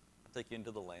 I'll take you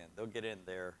into the land. They'll get in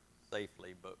there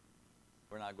safely, but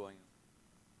we're not going in.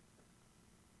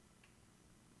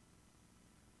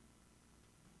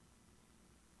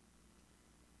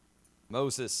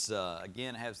 Moses,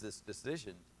 again, has this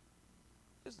decision.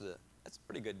 That's a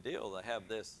pretty good deal to have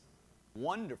this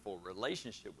wonderful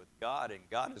relationship with God, and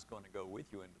God is going to go with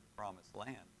you into the promised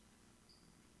land.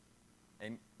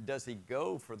 And does he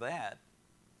go for that,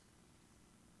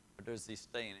 or does he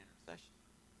stay in intercession?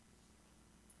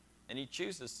 And he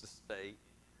chooses to stay in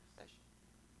intercession.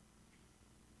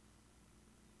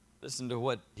 Listen to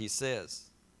what he says.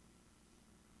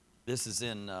 This is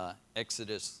in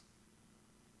Exodus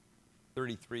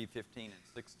 33:15 and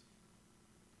 16.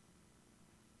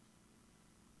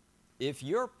 if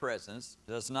your presence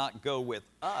does not go with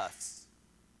us,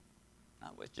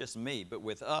 not with just me, but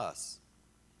with us,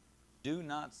 do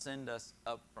not send us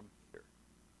up from here.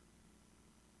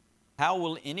 How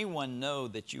will anyone know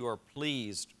that you are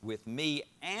pleased with me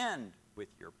and with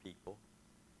your people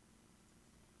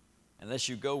unless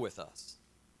you go with us?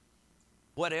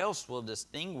 What else will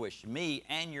distinguish me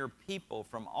and your people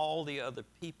from all the other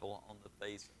people on the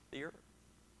face of the earth?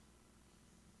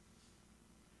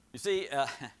 You see,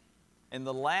 in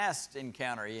the last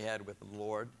encounter he had with the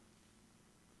Lord,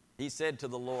 he said to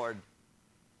the Lord,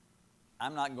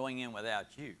 I'm not going in without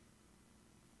you.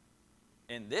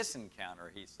 In this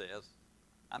encounter, he says,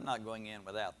 I'm not going in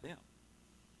without them.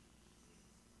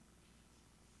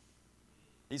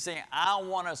 He's saying, I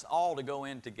want us all to go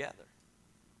in together.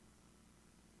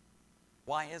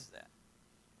 Why is that?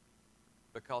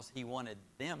 Because he wanted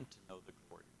them to know the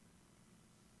glory.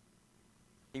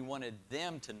 He wanted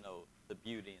them to know the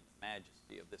beauty and the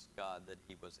majesty of this God that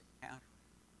he was encountering.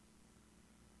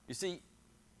 You see,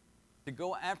 to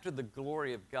go after the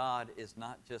glory of God is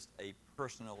not just a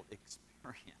personal experience.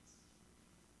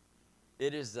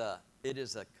 It is a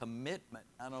commitment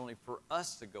not only for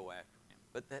us to go after him,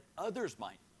 but that others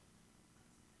might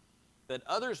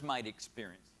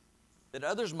experience, that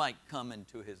others might come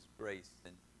into his grace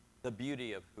and the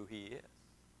beauty of who he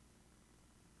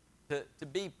is. To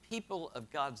be people of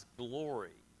God's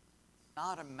glory,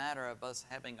 not a matter of us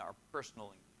having our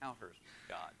personal encounters with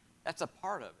God. That's a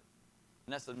part of it,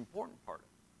 and that's an important part of it.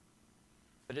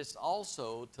 But it's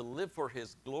also to live for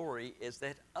his glory is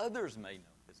that others may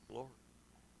know his glory,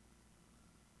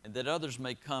 and that others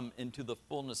may come into the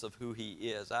fullness of who he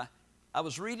is. I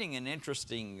was reading an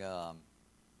interesting,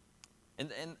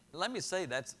 and let me say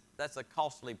that's a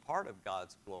costly part of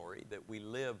God's glory, that we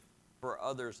live for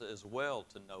others as well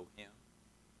to know him,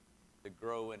 to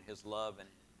grow in his love and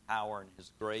his power and his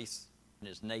grace and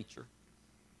his nature.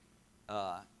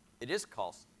 It is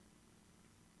costly.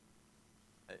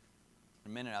 In a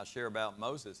minute I'll share about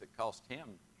Moses. It cost him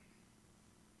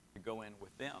to go in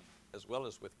with them as well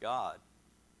as with God.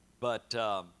 But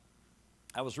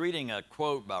I was reading a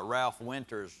quote by Ralph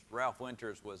Winters. Ralph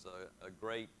Winters was a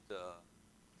great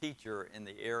teacher in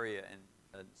the area and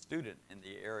a student in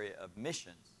the area of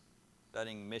missions,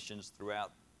 studying missions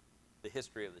throughout the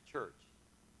history of the church.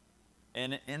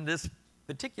 And in this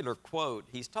particular quote,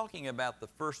 he's talking about the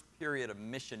first period of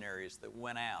missionaries that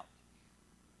went out.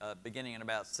 Beginning in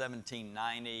about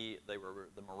 1790, they were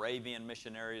the Moravian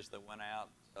missionaries that went out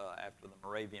after the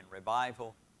Moravian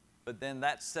revival. But then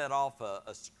that set off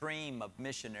a stream of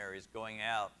missionaries going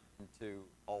out into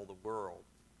all the world.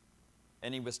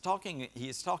 And he's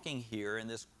talking here in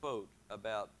this quote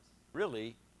about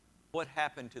really what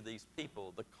happened to these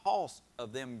people, the cost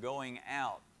of them going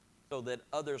out so that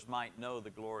others might know the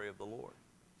glory of the Lord.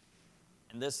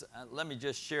 And this, let me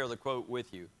just share the quote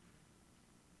with you.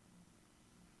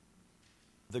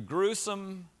 The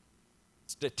gruesome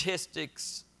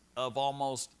statistics of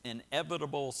almost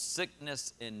inevitable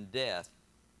sickness and death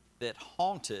that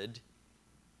haunted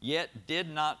yet did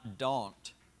not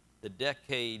daunt the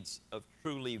decades of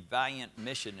truly valiant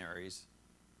missionaries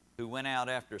who went out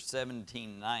after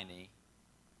 1790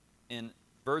 in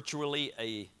virtually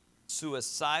a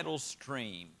suicidal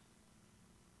stream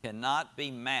cannot be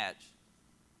matched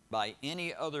by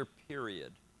any other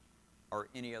period or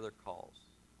any other cause.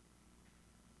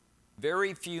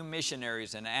 Very few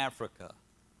missionaries in Africa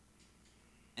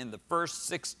in the first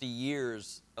 60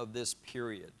 years of this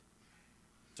period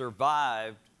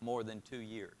survived more than 2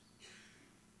 years.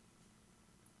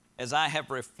 As I have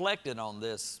reflected on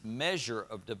this measure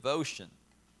of devotion,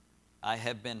 I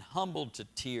have been humbled to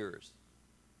tears,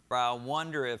 for I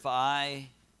wonder if I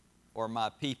or my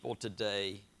people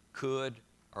today could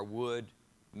or would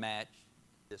match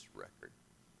this record.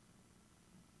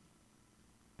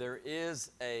 There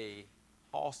is a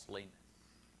costliness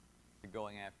to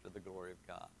going after the glory of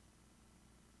God.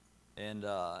 And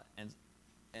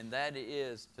that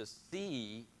is to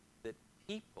see that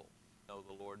people know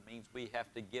the Lord means we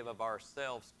have to give of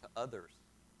ourselves to others,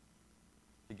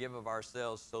 to give of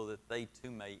ourselves so that they too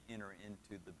may enter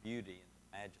into the beauty and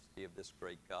the majesty of this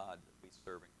great God that we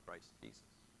serve in Christ Jesus.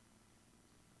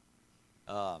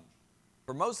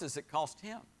 For Moses, it cost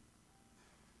him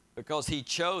because he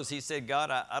said,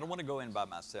 God, I don't want to go in by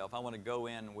myself. I want to go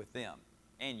in with them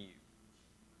and you.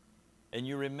 And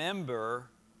you remember,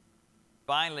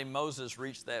 finally Moses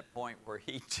reached that point where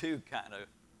he too kind of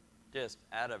just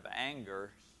out of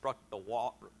anger struck the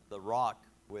rock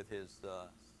with his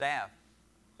staff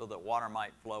so that water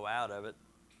might flow out of it.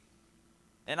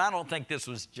 And I don't think this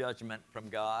was judgment from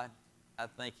God. I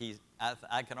think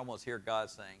I can almost hear God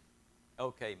saying,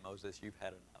 okay, Moses, you've had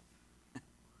enough.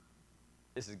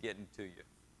 This is getting to you.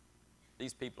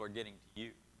 These people are getting to you.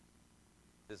 He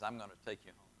says, I'm going to take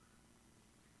you home.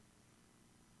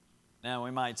 Now,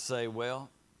 we might say, well,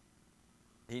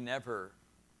 he never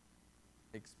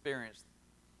experienced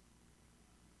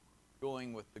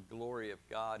going with the glory of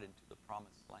God into the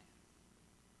promised land.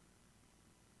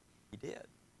 He did.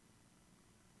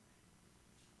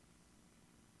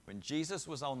 When Jesus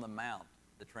was on the Mount,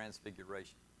 the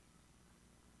Transfiguration,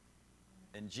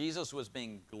 and Jesus was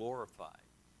being glorified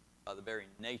by the very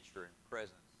nature and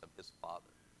presence of his Father,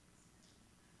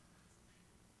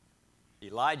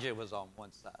 Elijah was on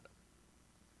one side of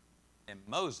it, and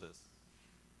Moses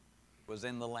was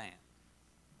in the land,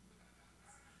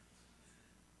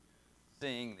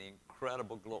 seeing the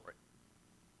incredible glory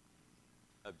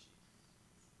of Jesus.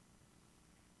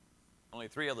 Only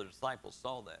 3 other disciples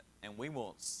saw that, and we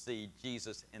won't see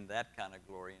Jesus in that kind of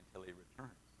glory until he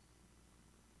returns.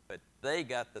 But they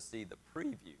got to see the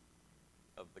preview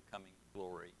of the coming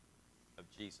glory of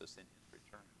Jesus in his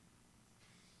return.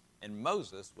 And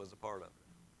Moses was a part of it.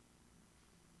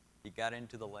 He got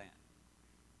into the land,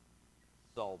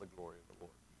 saw the glory of the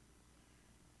Lord.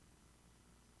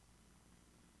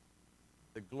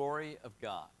 The glory of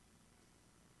God.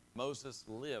 Moses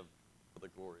lived for the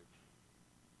glory of God.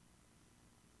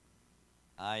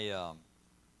 I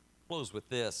close with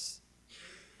this.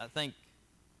 I think,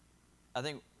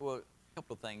 well, a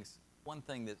couple of things. One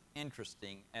thing that's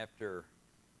interesting after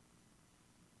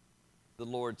the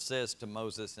Lord says to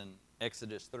Moses in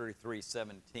Exodus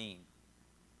 33:17,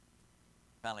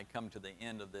 finally come to the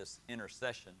end of this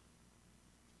intercession.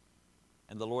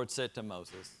 And the Lord said to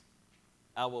Moses,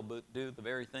 I will do the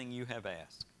very thing you have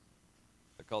asked,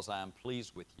 because I am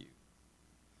pleased with you,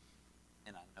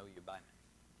 and I know you by name.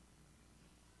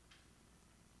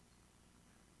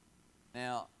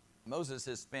 Now, Moses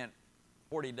has spent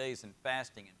 40 days in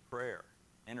fasting and prayer,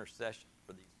 intercession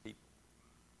for these people.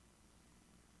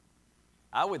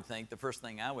 I would think the first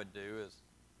thing I would do is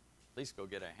at least go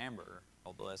get a hamburger,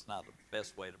 although that's not the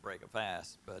best way to break a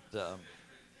fast, but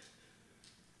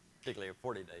particularly a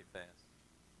 40-day fast.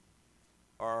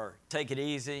 Or take it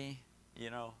easy,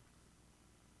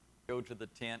 go to the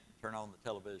tent, turn on the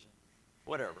television,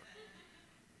 whatever.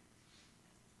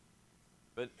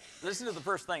 But listen to the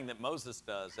first thing that Moses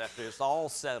does after it's all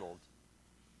settled.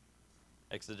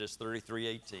 Exodus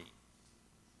 33:18.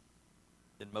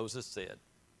 Then Moses said,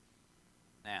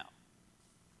 now,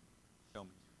 show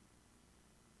me.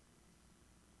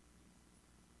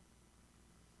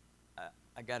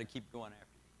 I got to keep going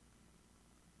after you.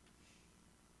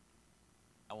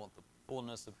 I want the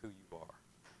fullness of who you are.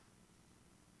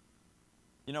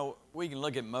 We can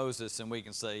look at Moses and we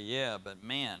can say, yeah, but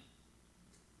man,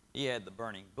 he had the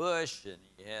burning bush and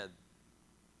he had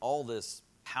all this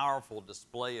powerful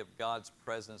display of God's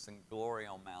presence and glory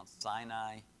on Mount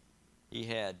Sinai. He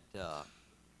had the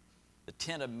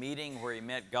tent of meeting where he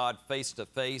met God face to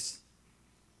face.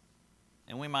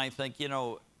 And we might think,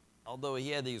 although he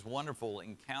had these wonderful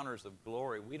encounters of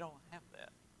glory, we don't have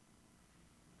that.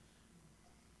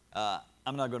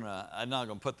 I'm not going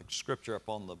to put the scripture up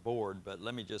on the board, but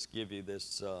let me just give you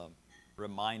this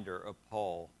reminder of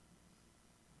Paul.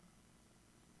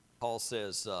 Paul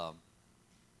says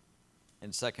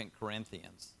in 2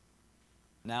 Corinthians,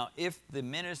 now if the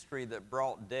ministry that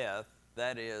brought death,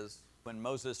 that is, when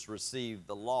Moses received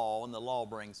the law, and the law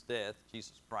brings death,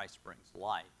 Jesus Christ brings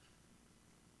life.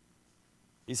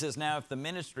 He says, now if the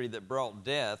ministry that brought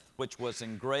death, which was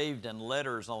engraved in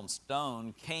letters on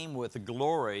stone, came with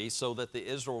glory so that the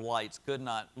Israelites could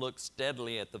not look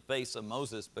steadily at the face of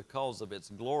Moses because of its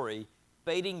glory,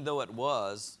 fading though it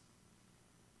was,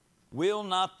 will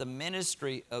not the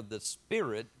ministry of the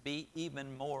Spirit be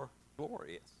even more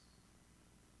glorious?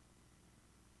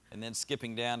 And then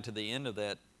skipping down to the end of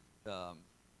that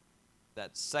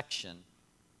section,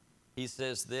 he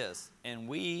says this, and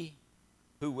we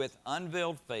who with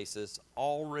unveiled faces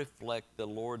all reflect the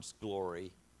Lord's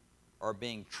glory are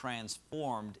being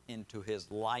transformed into his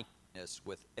likeness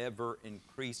with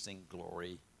ever-increasing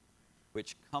glory,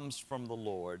 which comes from the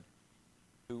Lord,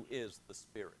 who is the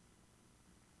Spirit.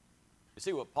 You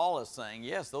see what Paul is saying?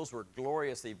 Yes, those were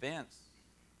glorious events,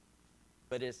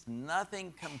 but it's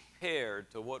nothing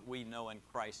compared to what we know in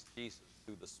Christ Jesus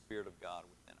through the Spirit of God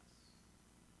within us.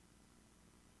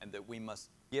 And that we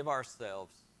must give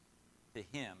ourselves to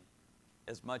him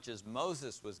as much as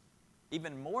Moses was,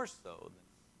 even more so than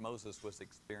Moses was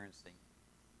experiencing.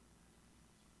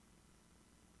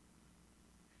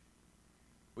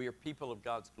 We are people of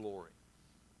God's glory,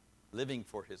 living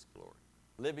for his glory,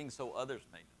 living so others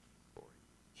may know his glory.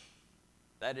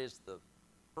 That is the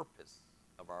purpose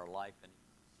of our our life,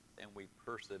 and we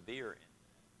persevere in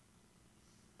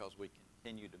that because we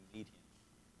continue to meet him,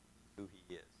 who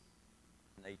he is,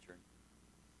 nature.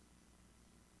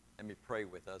 Let me pray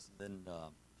with us, and then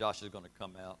Josh is going to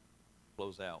come out,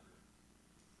 close out.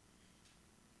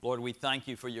 Lord, we thank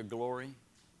you for your glory.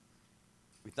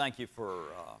 We thank you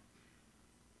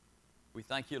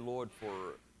Lord, for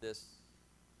this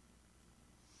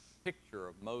picture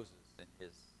of Moses and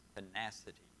his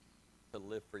tenacity to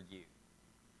live for you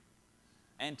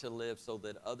and to live so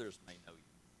that others may know you.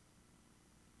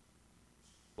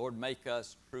 Lord, make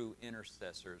us true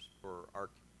intercessors for our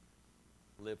community.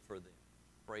 Live for them.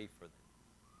 Pray for them.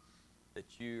 That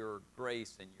your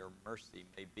grace and your mercy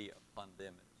may be upon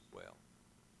them as well.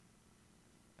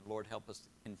 And Lord, help us to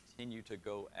continue to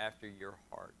go after your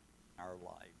heart in our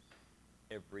lives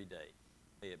every day.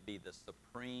 May it be the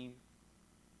supreme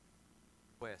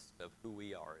quest of who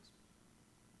we are as people.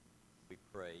 We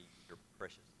pray in your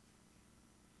precious name.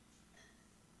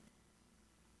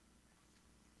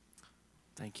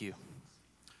 Thank you.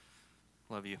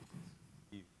 Love you.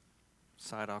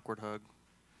 Side awkward hug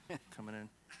coming in.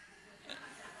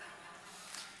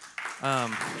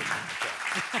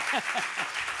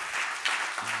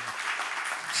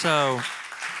 So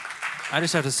I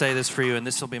just have to say this for you, and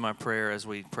this will be my prayer as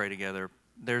we pray together.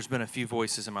 There's been a few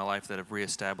voices in my life that have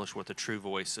reestablished what the true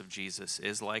voice of Jesus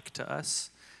is like to us.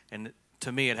 And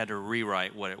to me, it had to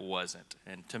rewrite what it wasn't.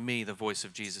 And to me, the voice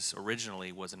of Jesus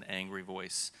originally was an angry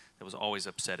voice that was always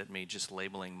upset at me, just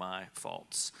labeling my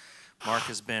faults. Mark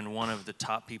has been one of the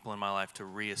top people in my life to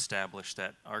reestablish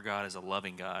that our God is a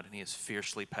loving God, and he is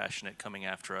fiercely passionate coming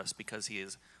after us because he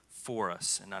is for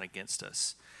us and not against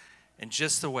us. And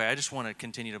just the way, I just want to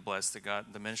continue to bless the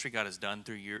ministry God has done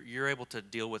through you. You're able to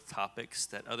deal with topics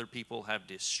that other people have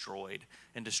destroyed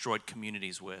and destroyed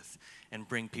communities with and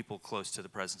bring people close to the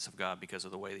presence of God because of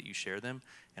the way that you share them.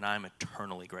 And I'm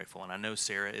eternally grateful. And I know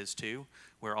Sarah is too.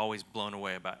 We're always blown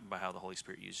away by how the Holy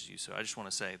Spirit uses you. So I just want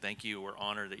to say thank you. We're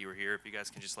honored that you were here. If you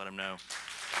guys can just let him know.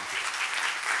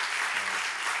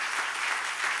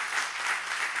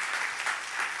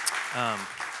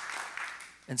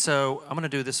 And so I'm going to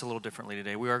do this a little differently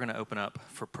today. We are going to open up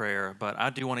for prayer, but I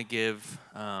do want to give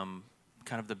kind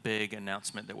of the big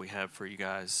announcement that we have for you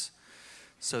guys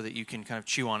so that you can kind of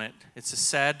chew on it. It's a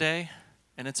sad day,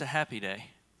 and it's a happy day.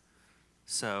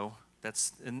 So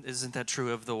isn't that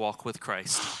true of the walk with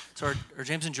Christ? So are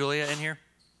James and Julia in here?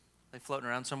 Are they floating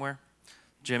around somewhere?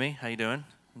 Jimmy, how you doing?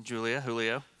 And Julia,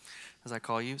 Julio, as I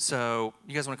call you. So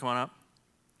you guys want to come on up?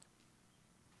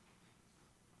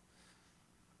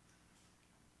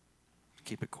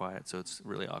 Keep it quiet so it's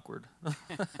really awkward.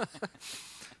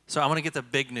 So I'm going to get the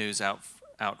big news out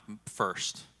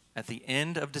first. At the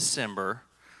end of December,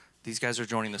 these guys are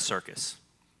joining the circus.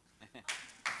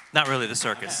 Not really the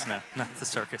circus. No, not the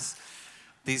circus.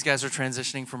 These guys are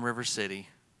transitioning from River City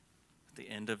at the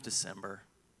end of December,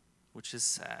 which is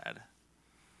sad.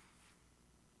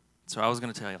 So I was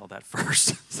going to tell you all that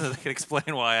first so that I can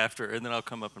explain why after, and then I'll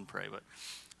come up and pray. But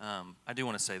I do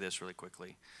want to say this really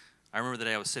quickly. I remember the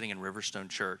day I was sitting in Riverstone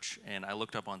Church, and I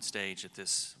looked up on stage at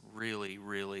this really,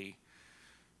 really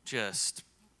just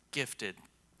gifted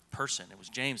person. It was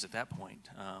James at that point.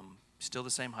 Still the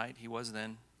same height he was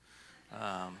then.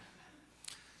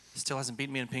 Still hasn't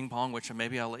beaten me in ping pong, which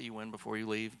maybe I'll let you win before you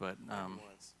leave. But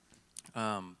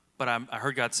I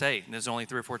heard God say, and there's only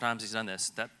 3 or 4 times he's done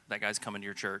this, that guy's coming to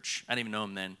your church. I didn't even know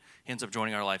him then. He ends up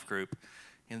joining our life group.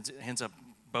 He ends up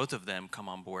both of them come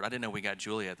on board. I didn't know we got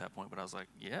Julia at that point, but I was like,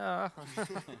 yeah.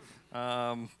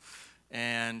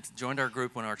 And joined our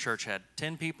group when our church had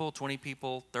 10 people, 20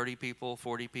 people, 30 people,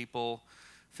 40 people,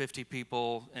 50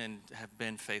 people, and have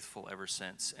been faithful ever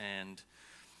since. And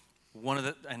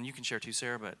and you can share too,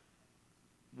 Sarah, but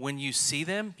when you see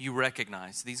them, you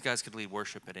recognize these guys could lead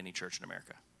worship at any church in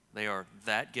America. They are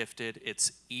that gifted.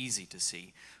 It's easy to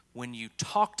see. When you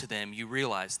talk to them, you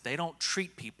realize they don't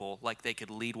treat people like they could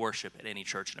lead worship at any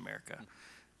church in America.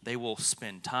 They will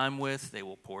spend time with, they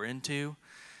will pour into.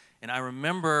 And I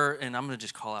remember, and I'm going to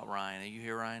just call out Ryan. Are you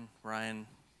here, Ryan? Ryan,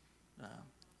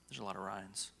 there's a lot of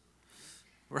Ryans.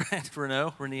 Ryan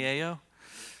Reneo.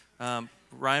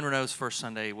 Ryan Renault's first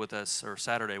Sunday with us, or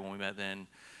Saturday when we met then,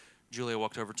 Julia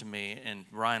walked over to me, and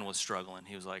Ryan was struggling.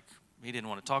 He was like, he didn't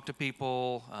want to talk to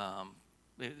people.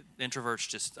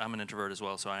 Introverts I'm an introvert as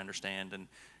well, so I understand. And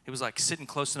he was like sitting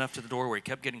close enough to the door where he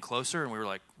kept getting closer, and we were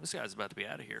like, this guy's about to be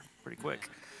out of here pretty quick.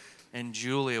 And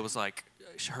Julia was like,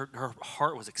 her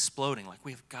heart was exploding. Like,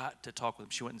 we've got to talk with him.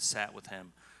 She went and sat with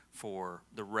him for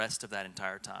the rest of that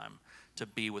entire time to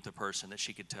be with the person that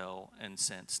she could tell and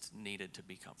sensed needed to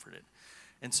be comforted.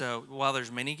 And so while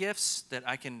there's many gifts that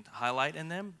I can highlight in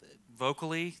them,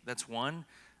 vocally, that's one.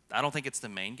 I don't think it's the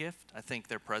main gift. I think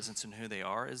their presence and who they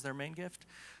are is their main gift.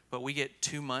 But we get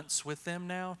 2 months with them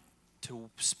now to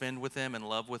spend with them and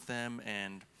love with them.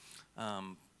 And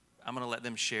I'm going to let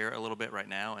them share a little bit right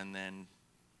now. And then,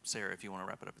 Sarah, if you want to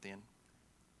wrap it up at the end.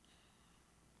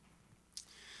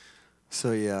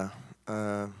 So, yeah,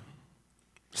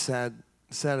 sad,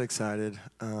 excited.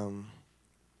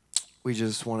 We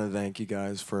just want to thank you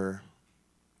guys for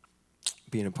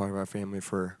being a part of our family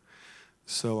for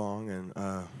so long. And,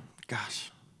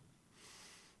 gosh,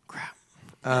 crap.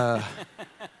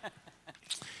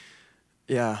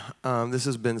 Yeah, this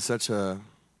has been such a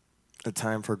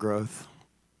time for growth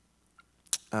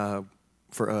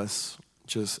for us,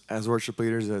 just as worship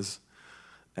leaders,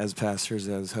 as pastors,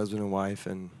 as husband and wife,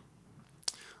 and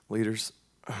leaders.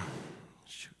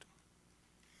 Shoot.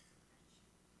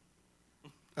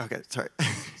 Okay, sorry.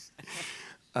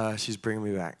 She's bringing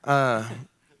me back.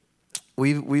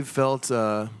 We've felt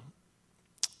that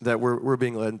we're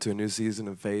being led into a new season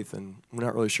of faith, and we're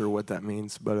not really sure what that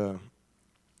means, but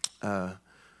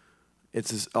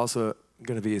it's also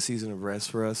going to be a season of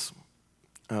rest for us.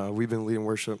 We've been leading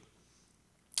worship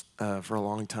for a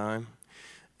long time,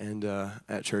 and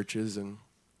at churches, and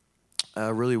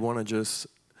really want to just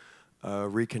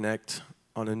reconnect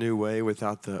on a new way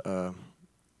without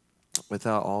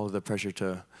all of the pressure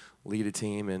to lead a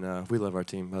team. And we love our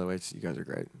team, by the way. You guys are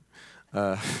great.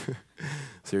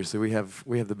 Seriously, we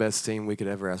have the best team we could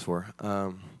ever ask for.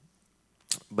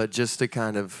 But just to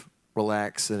kind of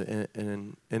relax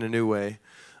in a new way,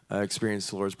 experience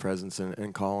the Lord's presence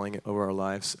and calling over our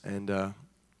lives. And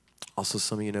also,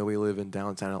 some of you know we live in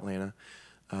downtown Atlanta.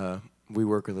 We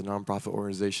work with a nonprofit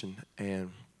organization,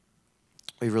 and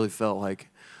we really felt like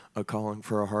a calling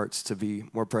for our hearts to be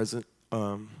more present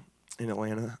in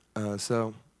Atlanta.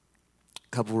 So, a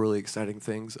couple really exciting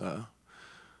things.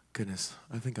 Goodness,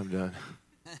 I think I'm done.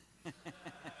 It's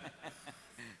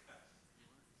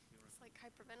like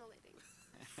hyperventilating.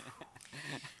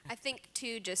 I think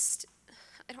too,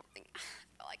 I feel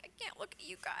like I can't look at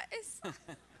you guys.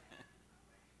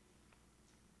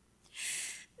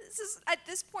 This is, at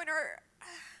this point, our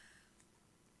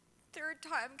third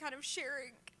time kind of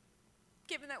sharing,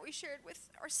 given that we shared with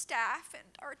our staff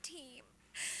and our team.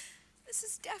 This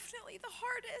is definitely the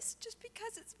hardest, just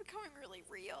because it's becoming really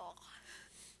real.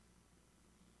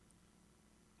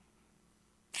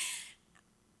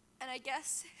 And I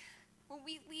guess when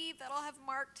we leave, that'll have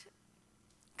marked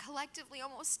collectively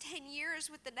almost 10 years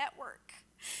with the network.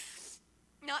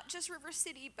 Not just River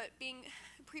City, but being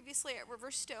previously at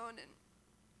Riverstone. And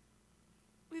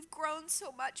we've grown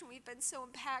so much, and we've been so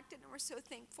impacted, and we're so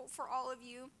thankful for all of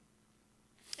you.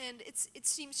 And it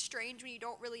seems strange when you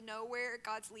don't really know where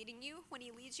God's leading you, when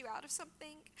he leads you out of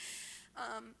something.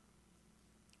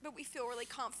 But we feel really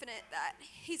confident that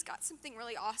he's got something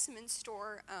really awesome in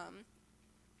store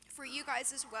for you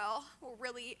guys as well. We're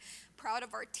really proud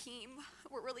of our team.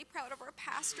 We're really proud of our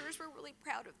pastors. We're really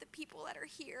proud of the people that are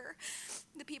here,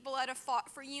 the people that have fought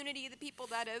for unity, the people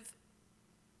that have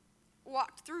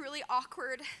walked through really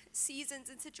awkward seasons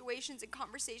and situations and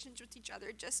conversations with each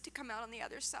other just to come out on the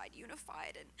other side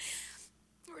unified. And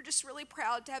we're just really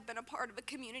proud to have been a part of a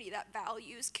community that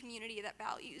values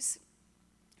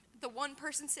the one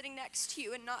person sitting next to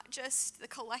you and not just the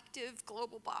collective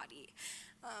global body.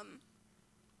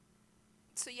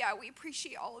 So yeah, we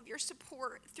appreciate all of your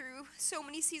support through so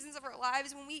many seasons of our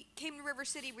lives. When we came to River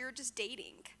City, we were just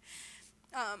dating.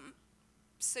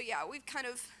 So yeah, we've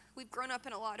grown up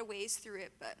in a lot of ways through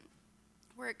it, but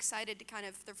we're excited to kind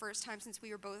of, the first time since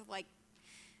we were both like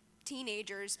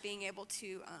teenagers, being able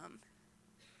to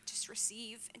just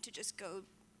receive and to just go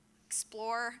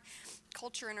explore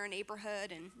culture in our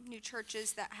neighborhood and new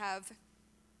churches that have,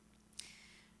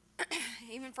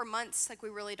 even for months, like we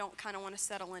really don't kind of want to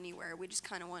settle anywhere. We just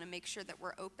kind of want to make sure that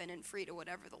we're open and free to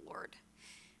whatever the Lord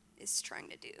is trying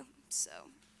to do. So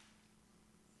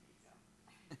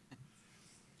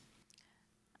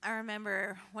I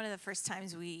remember one of the first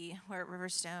times we were at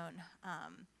Riverstone,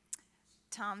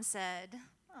 Tom said,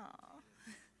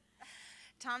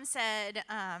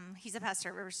 he's a pastor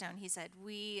at Riverstone, he said,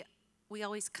 we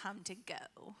always come to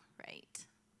go, right?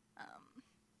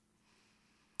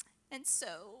 And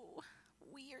so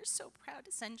we are so proud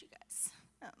to send you guys.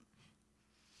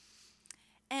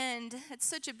 And it's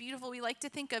such a beautiful, we like to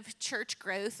think of church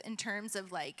growth in terms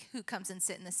of like who comes and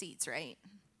sit in the seats, right?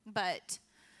 But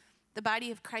the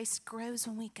body of Christ grows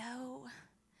when we go.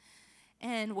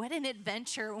 And what an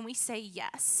adventure when we say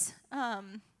yes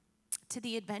to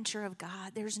the adventure of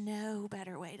God. There's no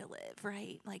better way to live,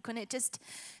 right? Like when it just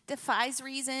defies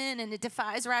reason and it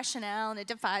defies rationale and it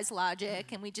defies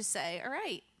logic, and we just say, all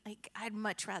right, like I'd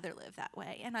much rather live that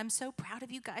way. And I'm so proud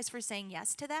of you guys for saying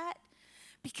yes to that,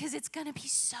 because it's going to be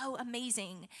so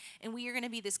amazing. And we are going to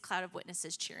be this cloud of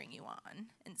witnesses cheering you on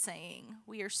and saying,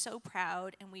 we are so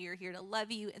proud and we are here to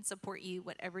love you and support you,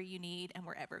 whatever you need and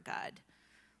wherever God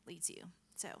leads you.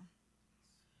 So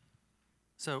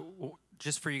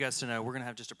just for you guys to know, we're going to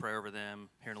have just a prayer over them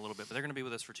here in a little bit, but they're going to be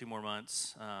with us for 2 more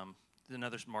months.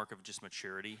 Another mark of just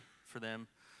maturity for them.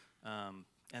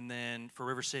 And then for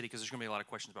River City, because there's going to be a lot of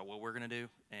questions about what we're going to do,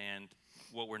 and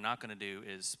what we're not going to do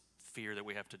is fear that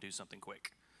we have to do something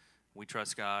quick. We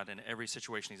trust God in every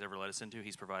situation he's ever led us into.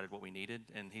 He's provided what we needed,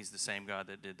 and he's the same God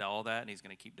that did all that, and he's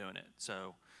going to keep doing it.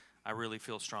 So I really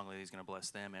feel strongly that he's going to bless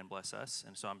them and bless us.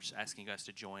 And so I'm just asking you guys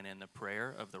to join in the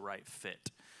prayer of the right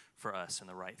fit for us and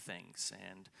the right things.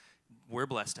 And we're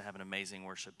blessed to have an amazing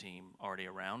worship team already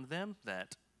around them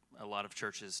that a lot of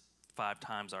churches 5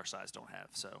 times our size don't have.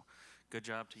 So good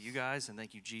job to you guys, and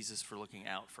thank you, Jesus, for looking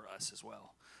out for us as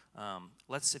well.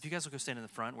 If you guys will go stand in the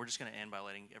front, we're just going to end by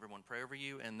letting everyone pray over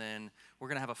you, and then we're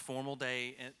going to have a formal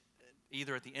day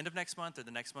either at the end of next month or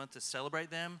the next month to celebrate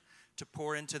them, to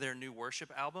pour into their new worship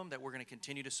album that we're going to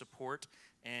continue to support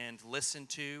and listen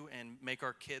to and make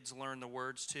our kids learn the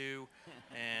words to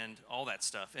and all that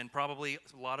stuff. And probably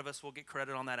a lot of us will get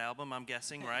credit on that album, I'm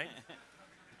guessing, right?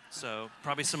 So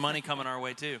probably some money coming our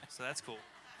way too, so that's cool.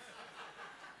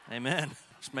 Amen.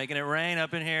 Just making it rain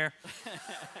up in here.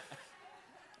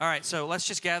 All right, so let's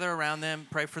just gather around them,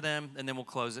 pray for them, and then we'll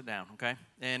close it down, okay?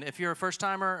 And if you're a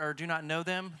first-timer or do not know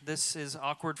them, this is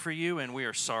awkward for you, and we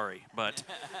are sorry, but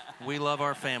we love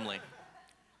our family.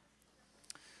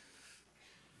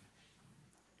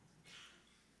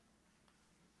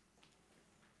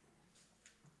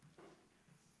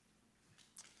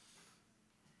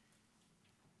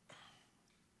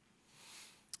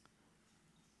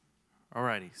 All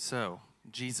righty, so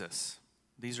Jesus.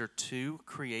 These are 2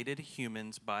 created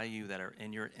humans by you that are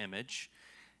in your image,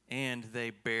 and they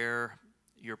bear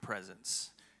your presence.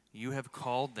 You have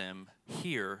called them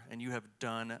here, and you have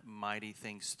done mighty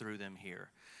things through them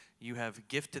here. You have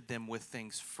gifted them with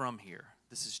things from here.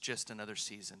 This is just another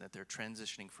season that they're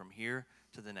transitioning from here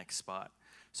to the next spot.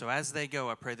 So as they go,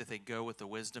 I pray that they go with the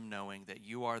wisdom knowing that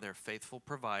you are their faithful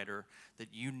provider, that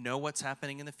you know what's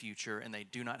happening in the future, and they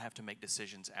do not have to make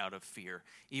decisions out of fear.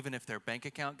 Even if their bank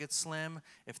account gets slim,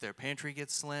 if their pantry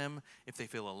gets slim, if they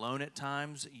feel alone at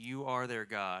times, you are their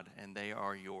God, and they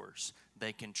are yours.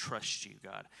 They can trust you,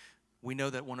 God. We know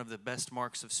that one of the best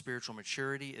marks of spiritual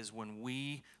maturity is when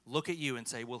we look at you and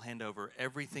say, we'll hand over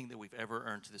everything that we've ever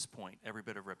earned to this point, every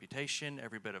bit of reputation,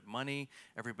 every bit of money,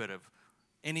 every bit of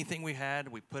anything we had,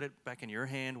 we put it back in your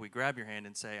hand, we grab your hand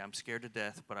and say, I'm scared to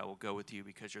death, but I will go with you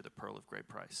because you're the pearl of great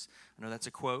price. I know that's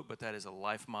a quote, but that is a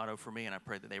life motto for me, and I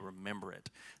pray that they remember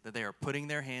it, that they are putting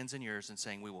their hands in yours and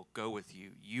saying, we will go with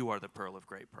you. You are the pearl of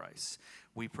great price.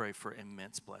 We pray for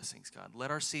immense blessings, God. Let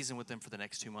our season with them for the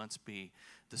next 2 months be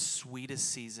the sweetest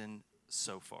season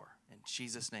so far. In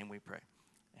Jesus' name we pray.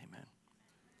 Amen.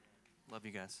 Love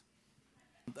you guys.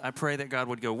 I pray that God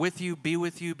would go with you,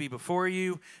 be before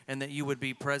you, and that you would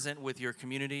be present with your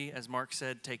community. As Mark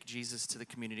said, take Jesus to the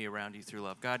community around you through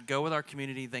love. God, go with our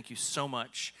community. Thank you so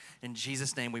much. In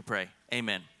Jesus' name we pray.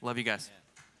 Amen. Love you guys.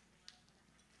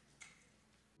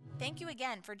 Thank you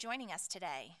again for joining us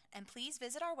today, and please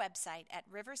visit our website at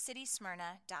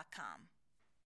rivercitysmyrna.com.